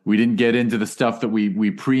 Although we didn't get into the stuff that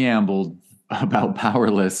we preambled about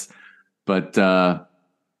Powerless, but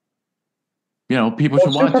people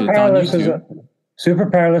should watch it. It's on YouTube.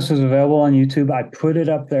 Super Powerless is available on YouTube. I put it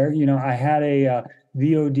up there. I had a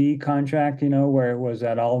VOD contract, where it was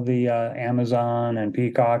at all the Amazon and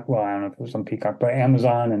Peacock. Well, I don't know if it was on Peacock, but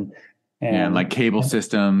Amazon and like cable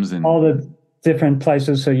systems and all the different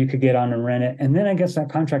places so you could get on and rent it. And then I guess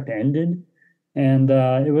that contract ended, and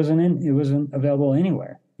it wasn't available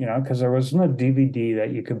anywhere, because there was no DVD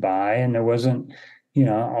that you could buy, and there wasn't,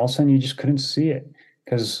 all of a sudden you just couldn't see it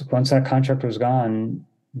because once that contract was gone,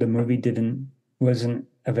 the movie wasn't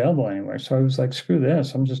available anywhere. So I was like, screw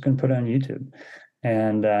this, I'm just going to put it on YouTube.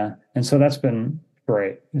 And so that's been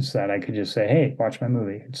great, is that I could just say, hey, watch my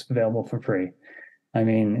movie. It's available for free. I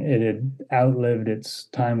mean, it had outlived its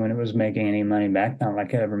time when it was making any money back. Not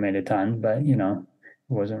like it ever made a ton, but it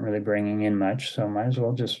wasn't really bringing in much. So might as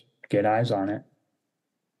well just get eyes on it.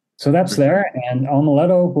 So that's there. And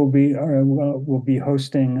Almaletto will be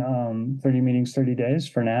hosting 30 meetings, 30 days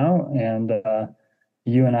for now. And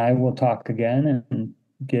you and I will talk again and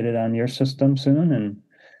get it on your system soon.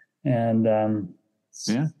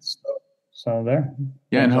 So there.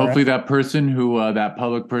 Yeah, and hopefully that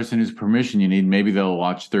public person whose permission you need, maybe they'll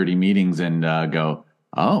watch 30 meetings and go,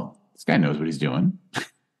 oh, this guy knows what he's doing.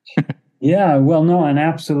 Yeah, well, no, and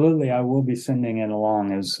absolutely, I will be sending it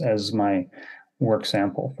along as my work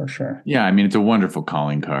sample for sure. Yeah, I mean, it's a wonderful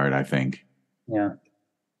calling card, I think. Yeah.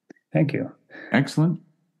 Thank you. Excellent.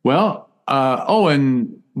 Well,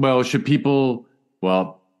 should people,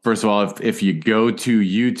 first of all, if you go to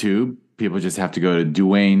YouTube, people just have to go to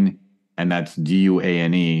Duane, and that's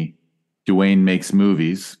Duane. Duane Makes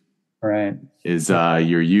Movies. Right. Is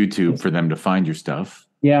your YouTube for them to find your stuff.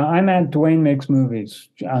 Yeah, I'm at Duane Makes Movies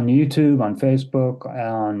on YouTube, on Facebook,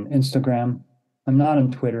 on Instagram. I'm not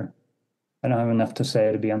on Twitter. I don't have enough to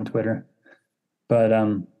say to be on Twitter. But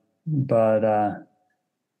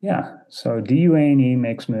yeah, so Duane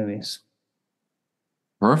Makes Movies.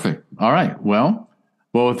 Perfect. All right. Well,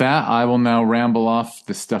 Well, with that, I will now ramble off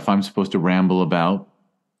the stuff I'm supposed to ramble about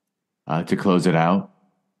to close it out.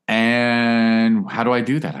 And how do I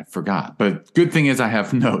do that? I forgot. But good thing is I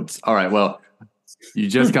have notes. All right. Well, you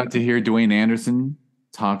just got to hear Duane Andersen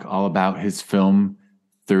talk all about his film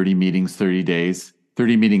 30 Meetings, 30 Days.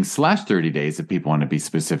 30 Meetings / 30 Days, if people want to be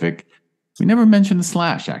specific. We never mentioned the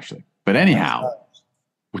slash, actually. But anyhow,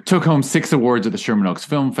 we took home 6 awards at the Sherman Oaks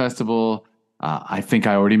Film Festival. I think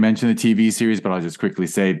I already mentioned the TV series, but I'll just quickly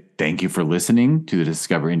say thank you for listening to the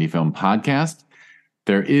Discover Indie Film podcast.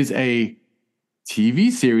 There is a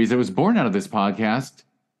TV series that was born out of this podcast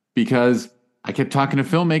because I kept talking to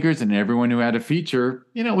filmmakers, and everyone who had a feature,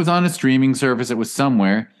 it was on a streaming service, it was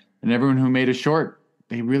somewhere, and everyone who made a short,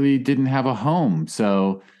 they really didn't have a home.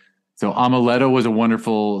 So Amaletto was a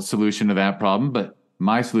wonderful solution to that problem, but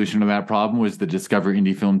my solution to that problem was the Discover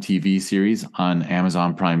Indie Film TV series on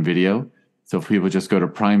Amazon Prime Video. So if people just go to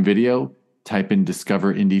Prime Video, type in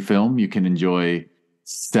Discover Indie Film, you can enjoy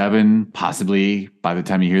 7, possibly by the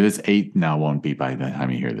time you hear this, 8. No, it won't be by the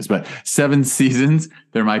time you hear this, but 7 seasons.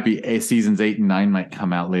 There might be seasons 8 and 9 might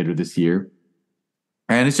come out later this year.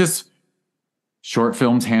 And it's just short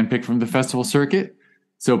films handpicked from the festival circuit.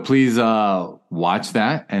 So please watch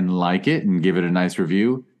that and like it and give it a nice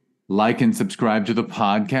review. Like and subscribe to the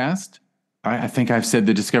podcast. I think I've said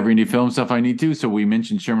the Discover Indie Film stuff I need to. So we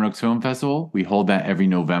mentioned Sherman Oaks Film Festival. We hold that every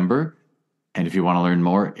November. And if you want to learn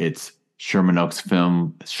more, it's Sherman Oaks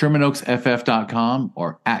Film, ShermanOaksFF.com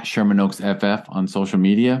or at ShermanOaksFF on social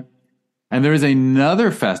media. And there is another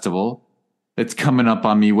festival that's coming up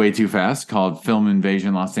on me way too fast called Film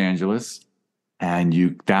Invasion Los Angeles.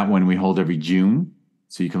 And that one we hold every June.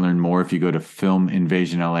 So you can learn more if you go to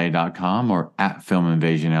filminvasionla.com or at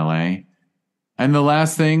filminvasionla. And the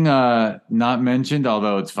last thing not mentioned,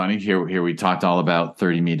 although it's funny, here we talked all about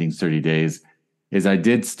 30 meetings, 30 days, is I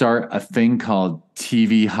did start a thing called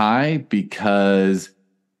TVHi because,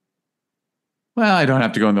 well, I don't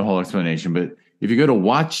have to go into the whole explanation, but if you go to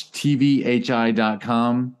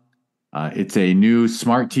watchtvhi.com, it's a new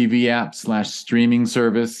smart TV app / streaming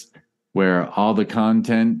service where all the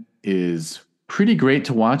content is pretty great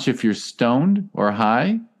to watch if you're stoned or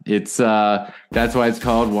high. It's that's why it's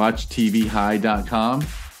called watchtvhi.com.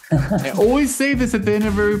 I always say this at the end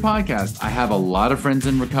of every podcast. I have a lot of friends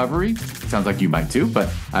in recovery. Sounds like you might too, but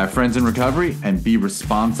I have friends in recovery, and be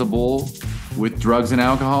responsible with drugs and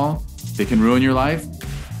alcohol. They can ruin your life,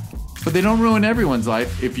 but they don't ruin everyone's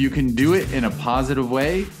life. If you can do it in a positive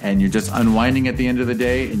way and you're just unwinding at the end of the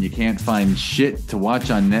day and you can't find shit to watch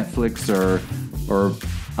on Netflix or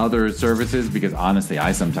other services, because honestly,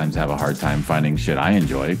 I sometimes have a hard time finding shit I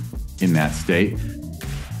enjoy in that state.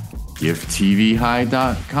 Give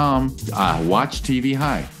TVHi.com, watch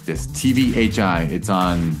TVHi, just TVHi. It's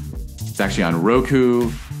actually on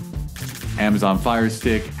Roku, Amazon Fire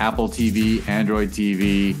Stick, Apple TV, Android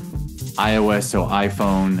TV, iOS, so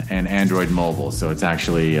iPhone, and Android mobile. So it's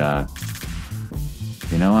actually, I'm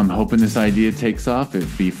hoping this idea takes off.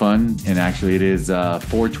 It'd be fun. And actually it is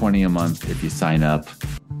 $4.20 a month if you sign up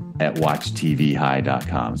at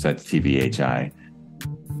watchtvhi.com. So that's TVHi.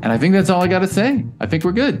 And I think that's all I got to say. I think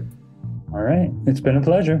we're good. All right. It's been a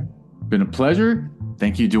pleasure. Been a pleasure.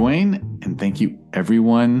 Thank you, Duane. And thank you,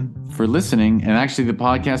 everyone, for listening. And actually, the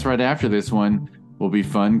podcast right after this one will be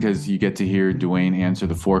fun because you get to hear Duane answer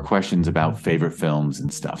the 4 questions about favorite films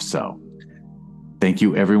and stuff. So thank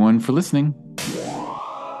you, everyone, for listening.